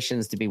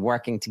organizations to be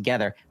working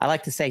together. I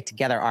like to say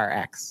together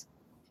RX.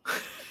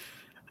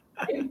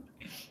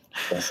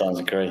 That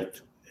sounds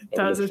great. It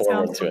does. It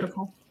sounds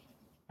wonderful.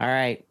 All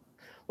right.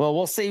 Well,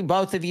 we'll see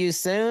both of you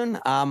soon.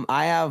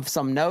 I have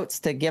some notes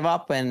to give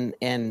up and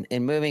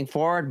moving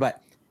forward,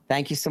 but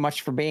thank you so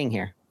much for being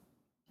here.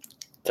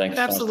 Thanks.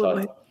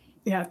 Absolutely.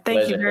 Yeah.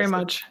 Thank you very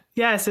much.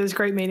 Yes. It was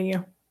great meeting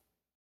you.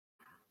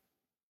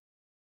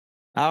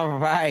 All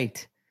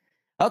right.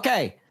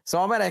 Okay. So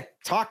I'm going to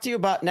talk to you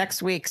about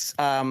next week's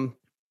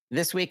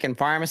This Week in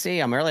Pharmacy.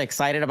 I'm really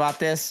excited about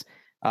this.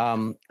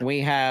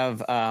 We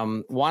have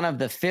one of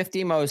the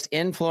 50 most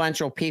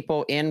influential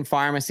people in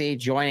pharmacy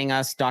joining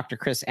us, Dr.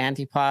 Chris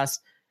Antipas,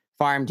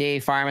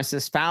 PharmD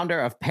pharmacist,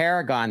 founder of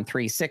Paragon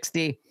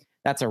 360.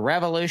 That's a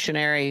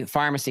revolutionary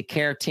pharmacy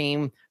care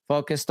team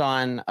focused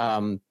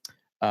on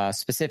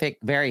specific,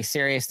 very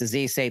serious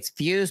disease states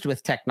fused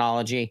with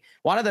technology.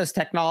 One of those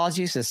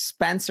technologies is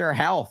Spencer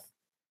Health.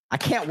 I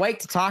can't wait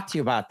to talk to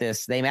you about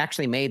this. They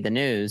actually made the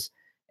news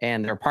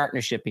and their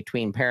partnership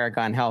between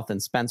Paragon Health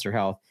and Spencer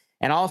Health.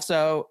 And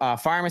also a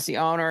pharmacy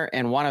owner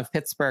and one of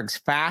Pittsburgh's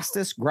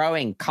fastest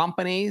growing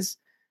companies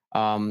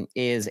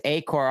is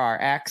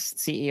AcorRx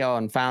CEO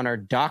and founder,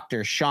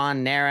 Dr.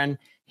 Sean Nairn.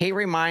 He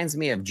reminds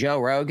me of Joe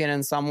Rogan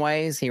in some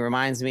ways. He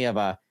reminds me of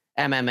a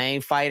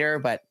MMA fighter,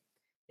 but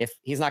if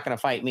he's not going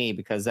to fight me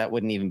because that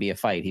wouldn't even be a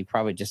fight. He'd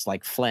probably just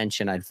like flinch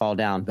and I'd fall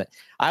down. But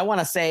I want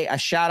to say a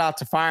shout out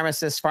to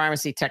pharmacists,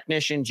 pharmacy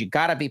technicians. You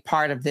got to be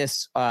part of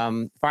this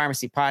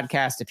pharmacy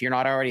podcast if you're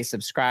not already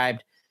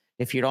subscribed.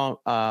 If you don't,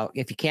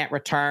 if you can't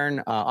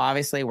return,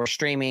 obviously we're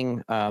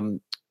streaming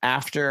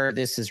after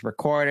this is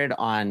recorded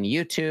on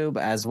YouTube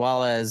as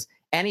well as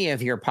any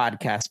of your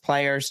podcast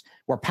players.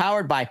 We're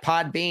powered by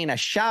Podbean. A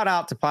shout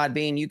out to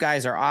Podbean. You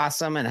guys are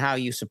awesome and how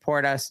you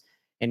support us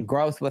and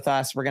growth with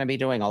us. We're going to be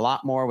doing a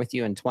lot more with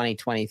you in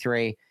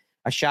 2023.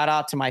 A shout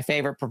out to my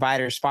favorite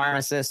providers,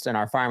 pharmacists and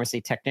our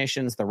pharmacy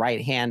technicians, the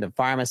right hand of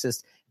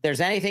pharmacists. If there's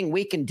anything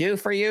we can do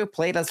for you,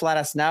 please let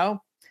us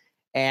know.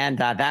 And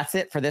that's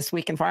it for This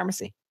Week in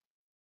Pharmacy.